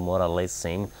keep more or less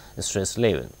same stress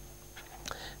level.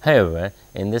 However,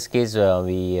 in this case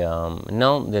we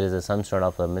know there is some sort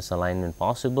of a misalignment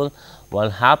possible,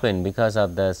 will happen because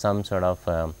of the some sort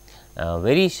of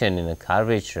variation in a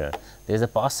curvature. There is a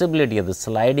possibility of the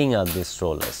sliding of these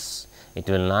rollers, it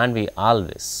will not be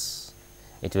always.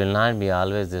 It will not be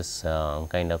always this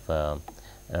kind of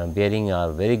bearing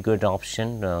are very good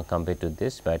option compared to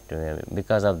this, but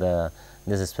because of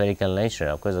this spherical nature,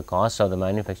 of course, the cost of the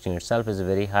manufacturing itself is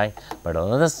very high, but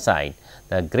on the other side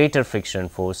the greater friction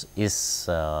force is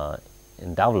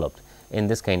developed in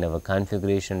this kind of a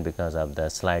configuration because of the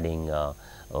sliding or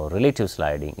relative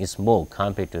sliding is more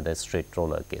compared to the straight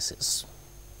roller cases.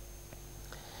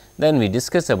 Then we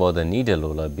discuss about the needle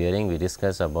roller bearing, we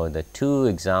discuss about the two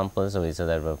examples, we say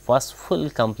that first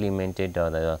full complemented or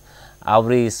the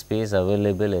average space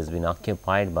available has been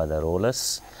occupied by the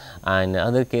rollers, and in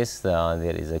other case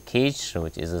there is a cage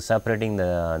which is separating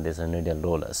this needle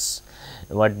rollers.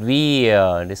 What we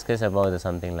discuss about is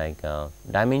something like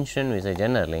dimension, we say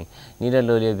generally needle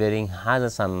roller bearing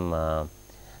has some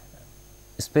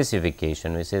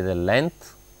specification, we say the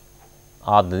length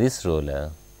of this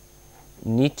roller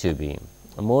need to be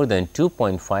more than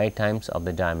 2.5 times of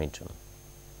the diameter.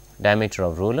 Diameter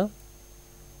of roller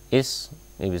is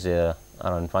maybe say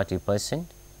around 40%,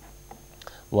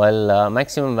 while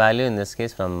maximum value in this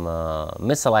case from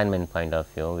misalignment point of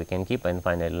view, we can keep and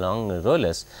find long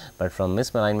rollers, but from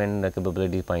misalignment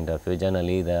capability point of view,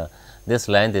 generally this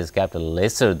length is kept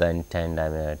lesser than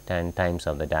 10 times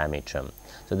of the diameter.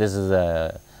 So, this is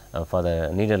for the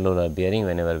needle roller bearing,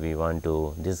 whenever we want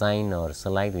to design or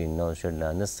select, we should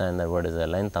understand that what is the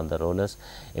length of the rollers.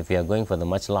 If we are going for the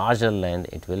much larger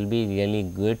length, it will be really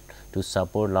good to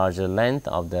support larger length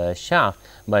of the shaft,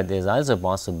 but there is also a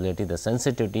possibility the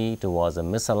sensitivity towards the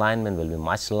misalignment will be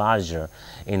much larger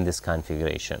in this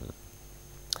configuration.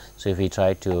 So, if we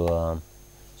try to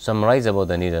summarize about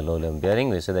the needle roller bearing,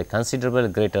 we say that considerable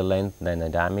greater length than the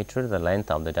diameter. The length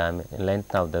of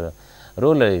the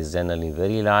roller is generally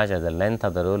very large. As the length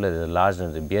of the roller is larger,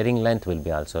 the bearing length will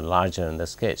be also larger in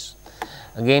this case.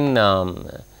 Again,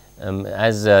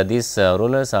 as these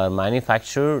rollers are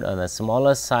manufactured on a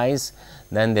smaller size,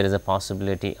 then there is a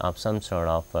possibility of some sort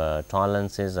of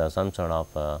tolerances or some sort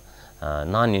of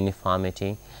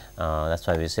non-uniformity. That is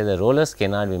why we say the rollers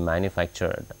cannot be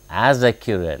manufactured as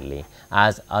accurately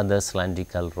as other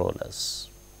cylindrical rollers.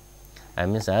 That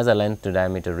means, as the length to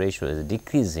diameter ratio is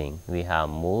decreasing, we have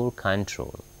more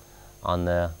control on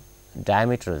the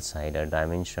diametral side or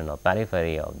dimension or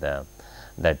periphery of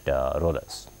that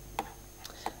rollers.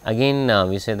 Again,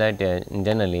 we say that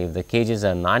generally, if the cages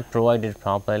are not provided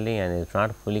properly and if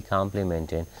not fully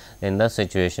complemented, then in that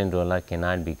situation roller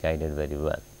cannot be guided very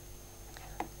well,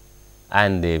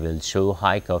 and they will show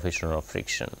high coefficient of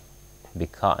friction,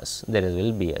 because there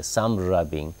will be some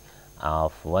rubbing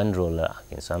of one roller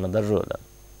against another roller.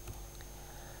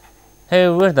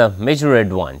 However, the major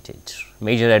advantage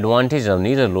of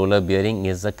needle roller bearing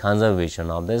is the conservation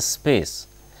of the space,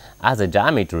 as the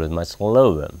diameter is much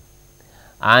lower,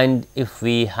 and if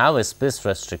we have a space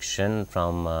restriction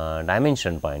from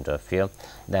dimension point of view,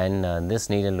 then this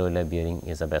needle roller bearing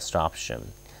is the best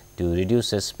option to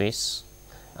reduce the space,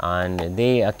 and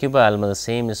they occupy almost the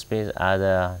same space as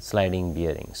the sliding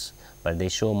bearings, but they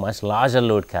show much larger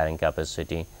load carrying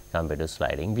capacity compared to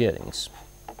sliding bearings.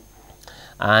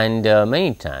 And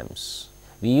many times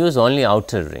we use only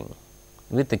outer ring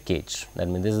with the cage. That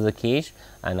means, this is the cage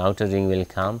and outer ring will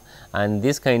come, and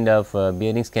this kind of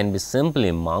bearings can be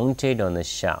simply mounted on the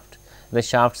shaft. The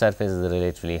shaft surface is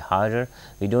relatively harder,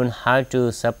 we do not have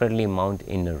to separately mount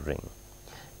inner ring.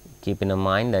 Keep in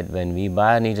mind that when we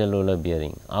buy a needle roller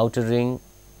bearing, outer ring,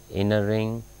 inner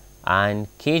ring and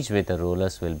cage with the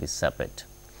rollers will be separate.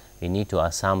 We need to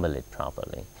assemble it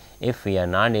properly. If we are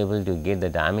not able to get the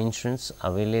dimensions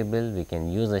available, we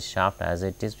can use the shaft as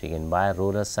it is. We can buy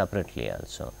rollers separately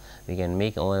also. We can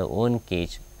make our own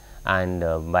cage and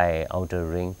buy outer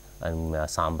ring and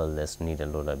assemble this needle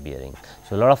roller bearing.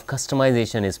 So, a lot of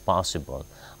customization is possible.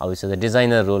 Obviously, the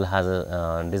designer role has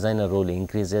a designer role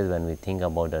increases when we think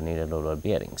about the needle roller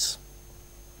bearings.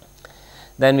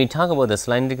 Then we talk about the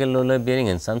cylindrical roller bearing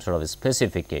and some sort of a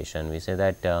specification. We say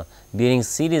that bearing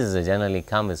series generally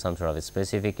come with some sort of a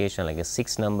specification, like a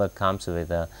 6 number comes with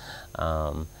a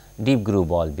deep groove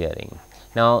ball bearing.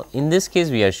 Now, in this case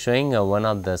we are showing one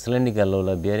of the cylindrical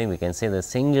roller bearing. We can say the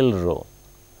single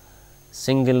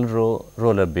row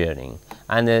roller bearing,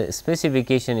 and the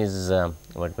specification is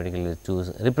what particularly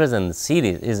to represent the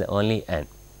series is only N.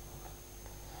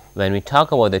 When we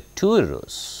talk about the 2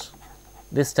 rows,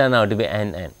 this turn out to be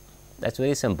NN. That is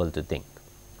very simple to think.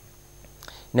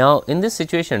 Now, in this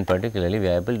situation particularly, we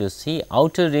are able to see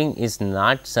outer ring is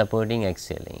not supporting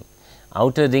axially.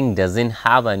 Outer ring does not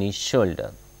have any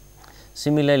shoulder.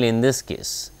 Similarly, in this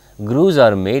case, grooves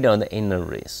are made on the inner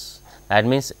race. That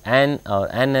means, N or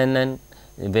NNN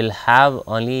will have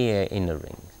only a inner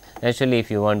ring. Naturally,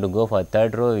 if you want to go for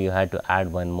 3rd row, you have to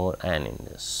add one more N in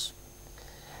this.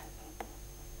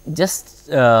 Just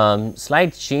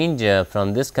slight change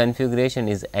from this configuration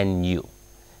is NU.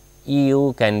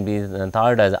 EU can be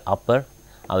thought as upper.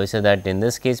 I will say that in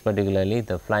this case particularly,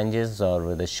 the flanges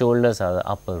or the shoulders are the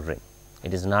upper ring.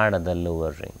 It is not at the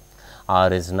lower ring,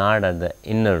 or is not at the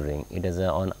inner ring. It is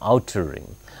on outer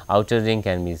ring. Outer ring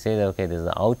can be said, okay, this is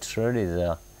the outer is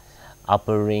a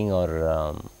upper ring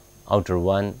or outer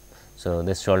one. So,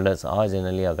 the shoulders are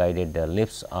generally guided, the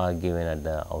lips are given at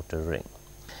the outer ring.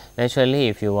 Naturally,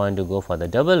 if you want to go for the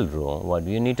double row, what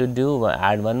you need to do,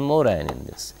 add one more N in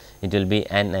this. It will be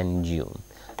N and U,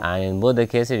 and in both the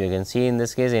cases you can see, in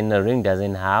this case inner ring does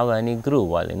not have any groove,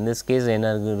 while in this case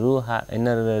inner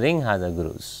ring has a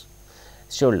grooves,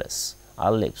 shoulders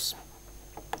or lips,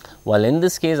 while in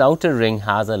this case outer ring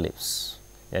has a lips.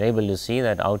 You are able to see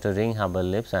that outer ring have a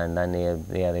lips, and then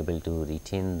they are able to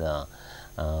retain the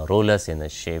rollers in a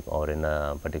shape or in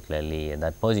a particularly in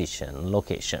that position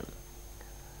location.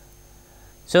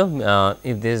 So,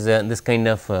 if there is this kind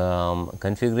of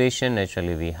configuration,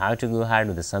 naturally we have to go ahead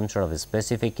with some sort of a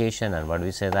specification, and what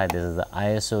we say that this is the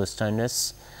ISO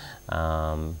standards.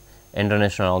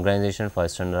 International Organization for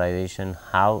Standardization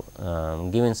have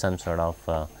given some sort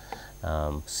of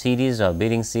series or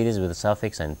bearing series with a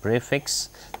suffix and prefix.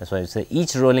 That is why we say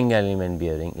each rolling element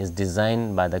bearing is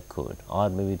designed by the code or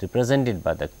maybe represented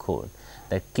by the code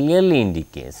that clearly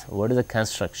indicates what is the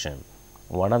construction,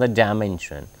 what are the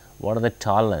dimension, what are the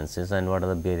tolerances and what are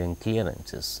the bearing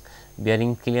clearances.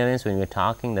 Bearing clearance, when we are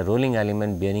talking, the rolling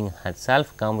element bearing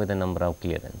itself come with a number of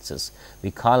clearances. We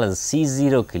call as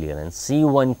C0 clearance,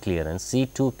 C1 clearance,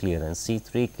 C2 clearance,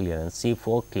 C3 clearance,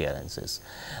 C4 clearances.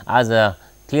 As the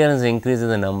clearance increases,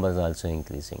 the numbers also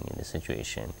increasing in this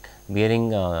situation.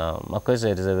 Bearing, of course,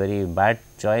 it is a very bad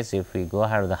choice if we go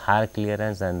ahead with the higher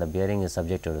clearance and the bearing is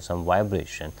subjected to some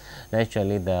vibration.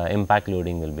 Naturally, the impact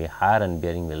loading will be higher and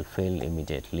bearing will fail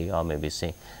immediately, or maybe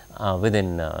say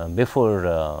within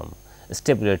before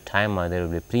stipulated time there will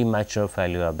be premature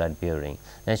failure of that bearing.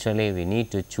 Naturally, we need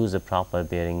to choose a proper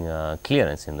bearing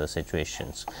clearance in those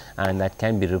situations, and that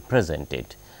can be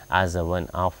represented as a one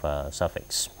of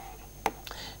suffix.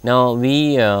 Now,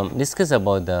 we discuss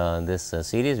about this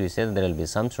series. We said there will be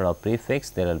some sort of prefix,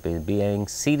 there will be bearing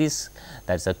series,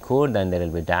 that is a code, then there will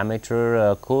be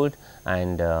diameter code,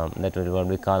 and that will be what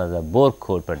we call as a bore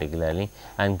code particularly,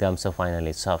 and comes to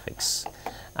finally suffix.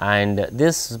 And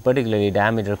this particularly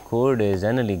diameter code is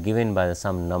generally given by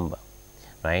some number,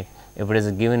 right. If it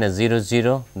is given as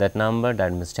 00, that number,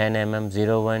 that means 10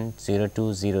 mm, 01,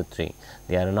 02, 03,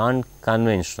 they are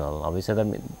non-conventional. Obviously,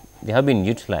 that they have been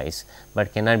utilized,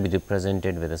 but cannot be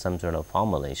represented with some sort of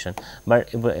formulation. But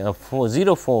if, for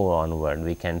 04 onward,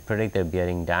 we can predict the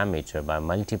bearing diameter by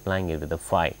multiplying it with the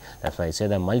phi. That is why I say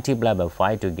that multiply by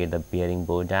phi to get the bearing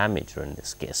bore diameter in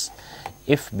this case.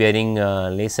 If bearing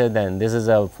lesser than, this is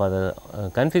for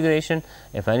the configuration,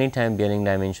 if any time bearing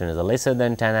dimension is lesser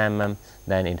than 10 mm,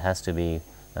 then it has to be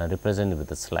represented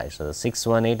with a slash. So, the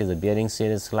 618 is a bearing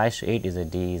series, slash 8 is a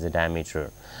D is a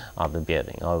diameter of the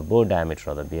bearing or bore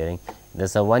diameter of the bearing.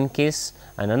 This is a one case,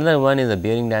 and another one is the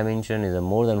bearing dimension is a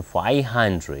more than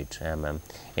 500 mm.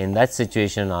 In that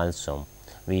situation also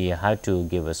we have to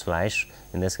give a slash.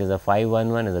 In this case, the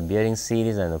 511 is a bearing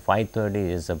series and the 530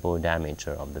 is the bore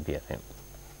diameter of the bearing.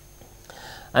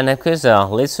 And of course,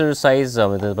 lesser size,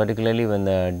 particularly when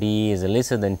the D is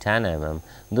lesser than 10 mm,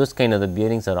 those kind of the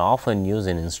bearings are often used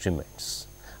in instruments.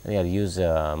 They are used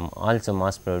also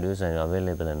mass produced and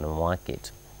available in the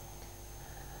market.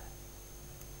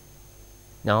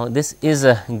 Now, this is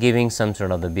giving some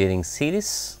sort of the bearing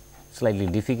series, slightly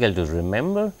difficult to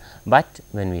remember, but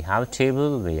when we have a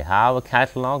table, we have a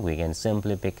catalog, we can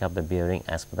simply pick up the bearing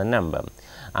as per the number.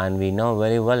 And we know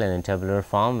very well in a tabular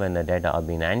form, when the data are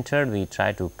being entered, we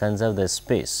try to conserve the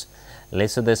space.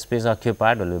 Lesser the space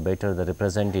occupied will be better the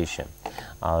representation,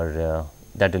 or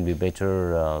that will be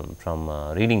better from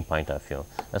a reading point of view.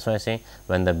 That is why I say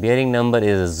when the bearing number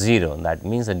is 0, that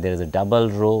means that there is a double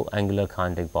row angular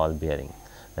contact ball bearing.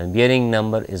 When bearing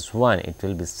number is 1, it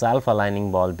will be self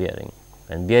aligning ball bearing.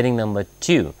 When bearing number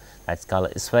 2, that is called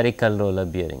a spherical roller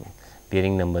bearing.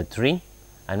 Bearing number 3,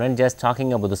 I am not just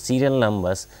talking about the serial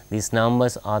numbers, these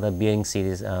numbers are the bearing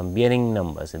series bearing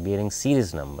numbers, bearing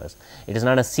series numbers. It is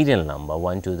not a serial number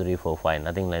 1, 2, 3, 4, 5,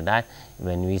 nothing like that.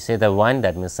 When we say the 1,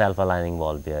 that means self aligning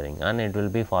ball bearing, and it will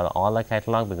be for all the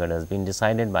catalog because it has been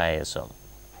decided by ISO.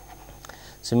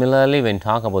 Similarly, when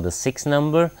talk about the 6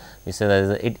 number, we say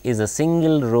that it is a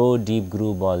single row deep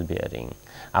groove ball bearing.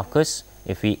 Of course,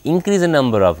 if we increase the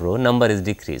number of row, number is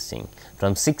decreasing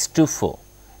from 6 to 4.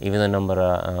 Even the number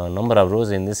of rows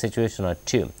in this situation are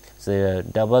 2. So,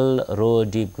 double row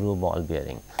deep groove ball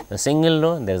bearing. The single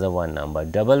row, there is a one number,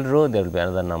 double row, there will be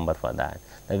another number for that.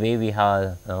 The way we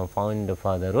have found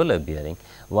for the roller bearing,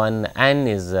 one N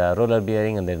is roller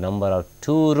bearing and the number of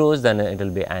 2 rows, then it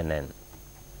will be NN.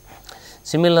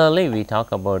 Similarly, we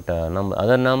talk about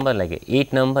other number like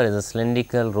 8 number is a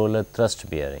cylindrical roller thrust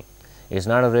bearing. It is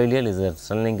not a radial, it is a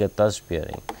cylindrical thrust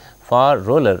bearing. For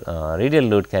roller radial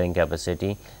load carrying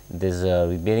capacity, these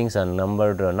bearings are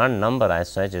numbered, not number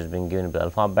as such, it is being given by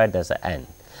alphabet, that is a N,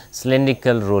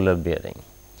 cylindrical roller bearing.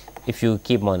 If you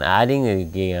keep on adding, you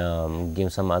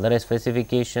give some other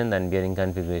specification, then bearing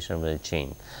configuration will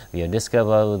change. We have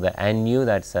discovered the NU,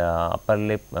 that is upper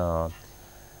lip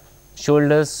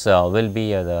shoulders will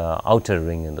be the outer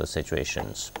ring in those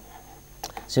situations.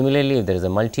 Similarly, if there is a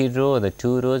multi-row, the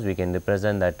 2 rows, we can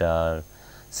represent that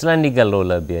cylindrical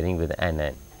roller bearing with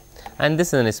NN. And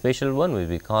this is a special one which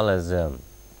we call as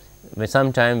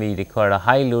sometime we require a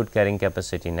high load carrying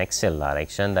capacity in axial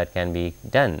direction, that can be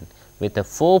done with a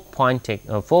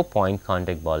 4-point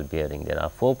contact ball bearing. There are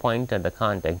 4 points at the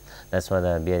contact, that is why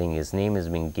the bearing name is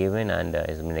being given and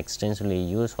is been extensively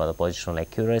used for the positional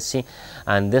accuracy.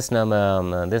 And this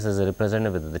number, this is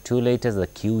represented with the 2 letters, the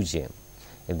QJ.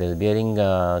 If there is bearing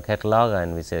catalog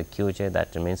and we say QJ,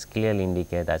 that means clearly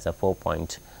indicate that is a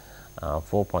 4-point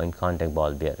contact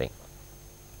ball bearing.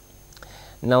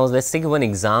 Now, let us take one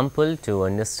example to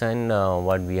understand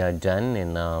what we have done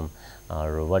in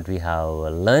or what we have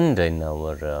learned in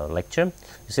our lecture.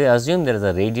 So, assume there is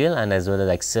a radial and as well as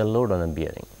axial load on a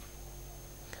bearing,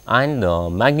 and the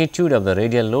magnitude of the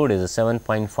radial load is a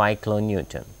 7.5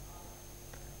 kilonewton.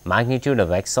 Magnitude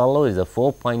of axial load is a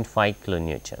 4.5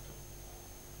 kilonewton.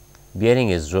 Bearing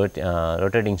is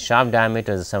rotating shaft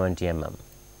diameter is 70 mm.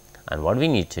 And what we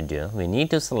need to do? We need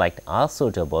to select a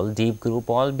suitable deep groove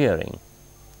ball bearing.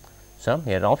 So,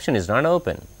 here option is not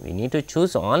open. We need to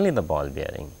choose only the ball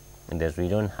bearing. And we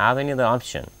do not have any other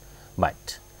option,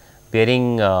 but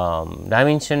bearing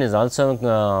dimension is also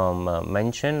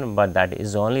mentioned, but that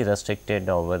is only restricted,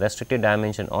 or restricted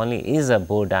dimension only is a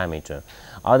bore diameter.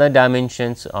 Other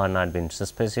dimensions are not been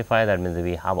specified. That means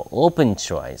we have an open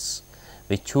choice.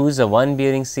 We choose a 1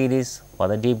 bearing series for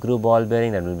the deep groove ball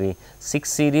bearing, that will be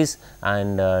 6 series,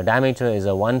 and diameter is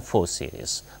a 1/4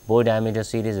 series. Bore diameter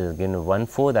series is given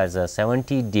 1/4, that is a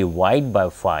 70 divided by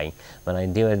 5. When I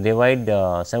divide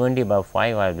 70 by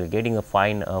 5, I will be getting a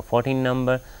 14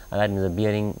 number, and that means the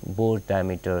bearing bore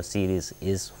diameter series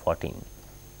is 14.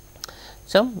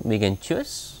 So, we can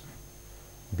choose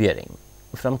bearing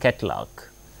from catalog.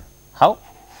 How?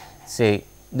 Say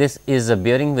this is a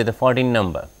bearing with a 14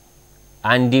 number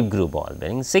and deep groove ball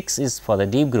bearing. 6 is for the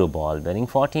deep groove ball bearing,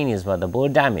 14 is for the bore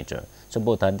diameter. So,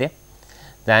 both are there.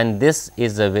 Then this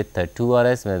is with the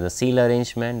 2RS with the seal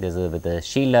arrangement, this is with the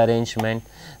shield arrangement.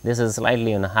 This is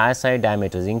slightly on the higher side,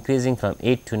 diameter is increasing from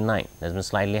 8 to 9, that means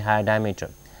slightly higher diameter.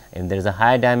 If there is a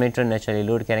higher diameter, naturally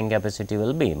load carrying capacity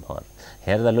will be more.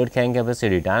 Here the load carrying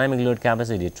capacity, dynamic load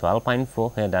capacity is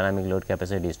 12.4, here dynamic load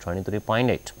capacity is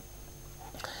 23.8.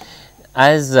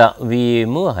 As we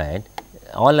move ahead,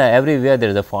 everywhere there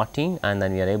is a 14, and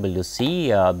then we are able to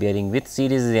see bearing width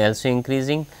series is also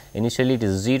increasing. Initially it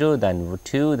is 0, then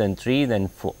 2, then 3, then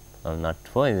 4, not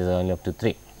 4, it is only up to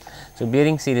 3. So,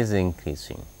 bearing series is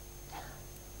increasing.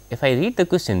 If I read the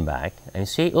question back and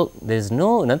say, oh, there is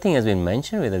nothing has been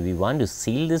mentioned whether we want to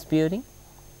seal this bearing,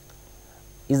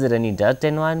 is there any dust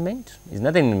environment, is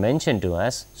nothing mentioned to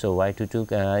us. So, why to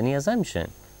take any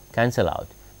assumption, cancel out.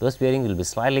 Those bearing will be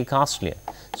slightly costlier.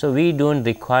 So, we do not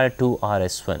require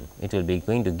 2RS1, it will be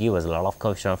going to give us a lot of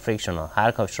coefficient of friction or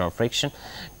higher coefficient of friction.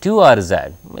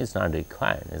 2RZ is not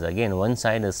required, is again one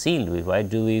side is sealed. Why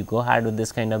do we go ahead with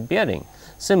this kind of bearing?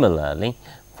 Similarly,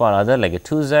 for other like a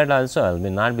 2Z also I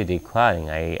will not be requiring,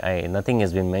 nothing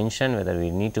has been mentioned whether we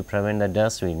need to prevent the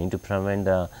dust, we need to prevent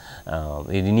the,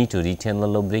 we need to retain the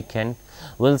lubricant.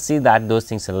 We will see that those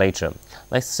things later.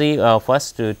 Let us see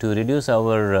first to reduce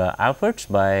our efforts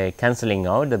by cancelling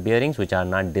out the bearings which are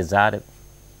not desirable.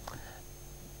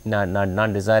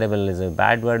 Not desirable is a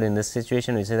bad word in this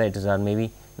situation. We say that it is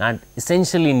maybe not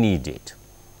essentially needed.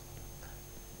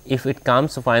 If it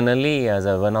comes finally as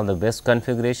one of the best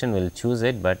configuration, we will choose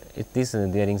it, but these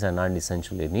bearings are not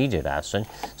essentially needed as such.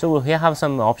 So, we have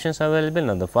some options available.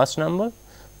 Now, the first number,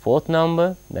 4th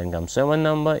number, then comes 7th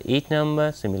number, 8th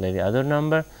number, similarly other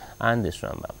number and this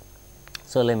number.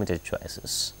 So, limited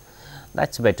choices, that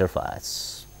is better for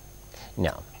us.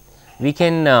 Now, we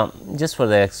can just for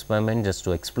the experiment, just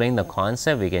to explain the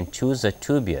concept, we can choose the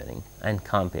 2 bearing and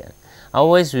compare.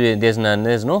 Otherwise, there is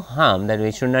no harm that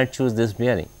we should not choose this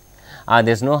bearing. There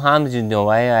is no harm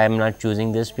why I am not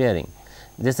choosing this bearing.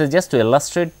 This is just to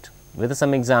illustrate with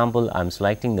some example. I am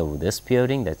selecting this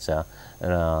bearing, that is a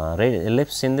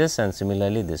ellipse in this, and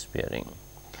similarly this bearing.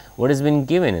 What has been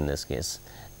given in this case?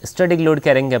 Static load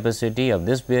carrying capacity of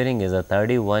this bearing is a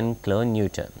 31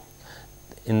 kilonewton.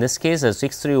 In this case, a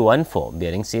 6314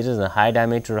 bearing series, a high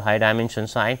diameter, high dimension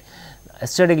side.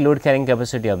 Static load carrying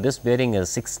capacity of this bearing is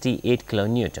 68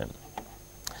 kilonewton.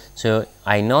 So,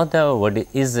 I know what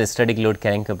is the static load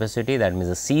carrying capacity, that means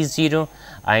the C0.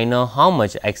 I know how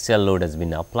much axial load has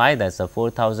been applied, that is a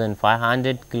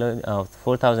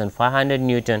 4500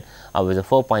 Newton with a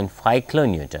 4.5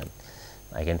 kilonewton.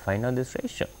 I can find out this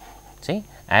ratio. See,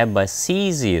 F by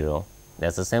C0, that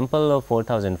is a simple of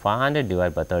 4500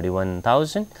 divided by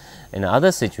 31,000. In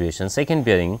other situations, second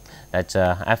bearing, that is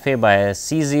FA by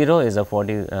C0 is a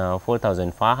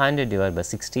 44,500 divided by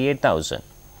 68,000.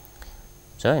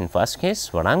 So, in first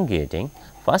case, what I am getting?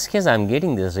 First case, I am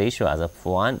getting this ratio as a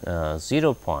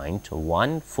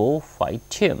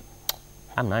 0.1452.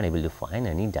 I am not able to find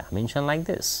any dimension like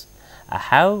this. I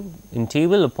have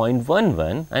interval of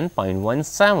 0.11 and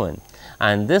 0.17,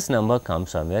 and this number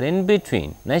comes somewhere in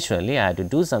between. Naturally, I have to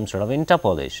do some sort of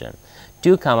interpolation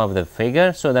to come up with a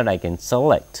figure so that I can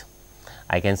select.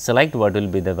 I can select what will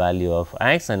be the value of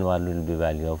x and what will be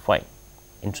value of y.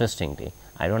 Interestingly,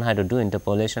 I do not have to do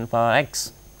interpolation for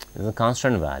x, it is a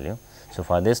constant value. So,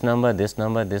 for this number,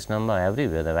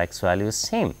 everywhere the x value is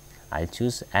same. I will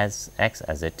choose as x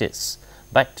as it is,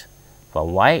 but for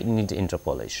y need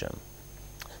interpolation.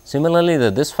 Similarly,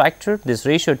 this factor, this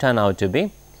ratio turn out to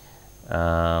be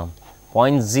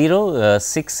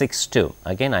 0.0662.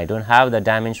 Again, I do not have the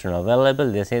dimension available.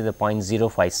 They say the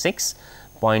 0.056,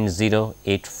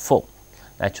 0.084.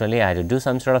 Actually, I had to do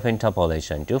some sort of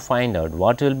interpolation to find out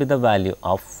what will be the value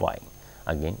of y.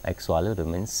 Again, x value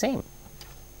remains same.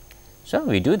 So,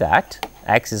 we do that,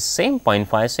 x is same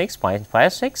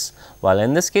 0.56, while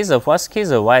in this case, the first case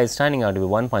the y is turning out to be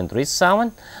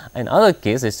 1.37, and other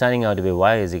case is turning out to be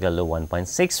y is equal to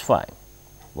 1.65.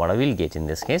 What I will get in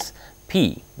this case?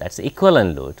 P, that is the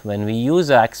equivalent load. When we use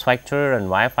the x factor and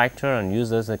y factor and use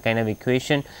this kind of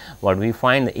equation, what we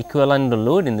find the equivalent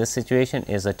load in this situation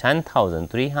is a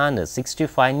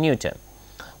 10,365 Newton,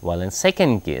 while in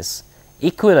second case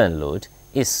equivalent load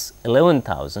is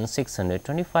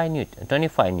 11,625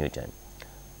 Newton.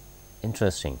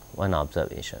 Interesting one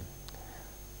observation.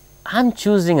 I am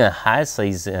choosing a higher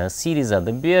size series of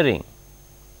the bearing,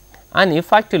 and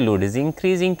effective load is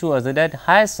increasing towards that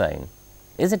higher side.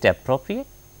 Is it appropriate?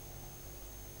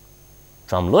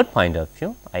 From load point of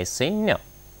view, I say no.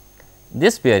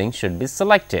 This bearing should be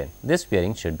selected, this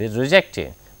bearing should be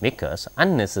rejected, because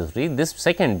unnecessarily this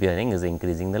second bearing is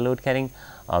increasing the load carrying,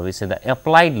 or we say the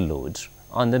applied load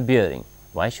on the bearing.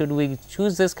 Why should we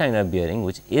choose this kind of bearing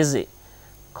which is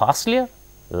costlier,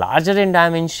 larger in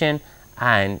dimension,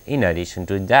 and in addition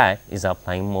to that is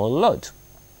applying more load?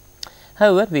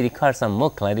 However, we require some more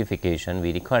clarification,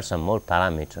 we require some more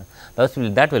parameter. Those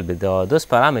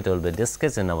parameter will be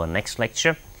discussed in our next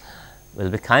lecture. We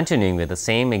will be continuing with the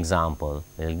same example.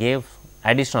 We will give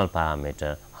additional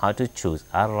parameter, how to choose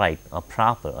a right, a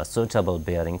proper, a suitable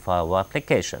bearing for our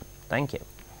application. Thank you.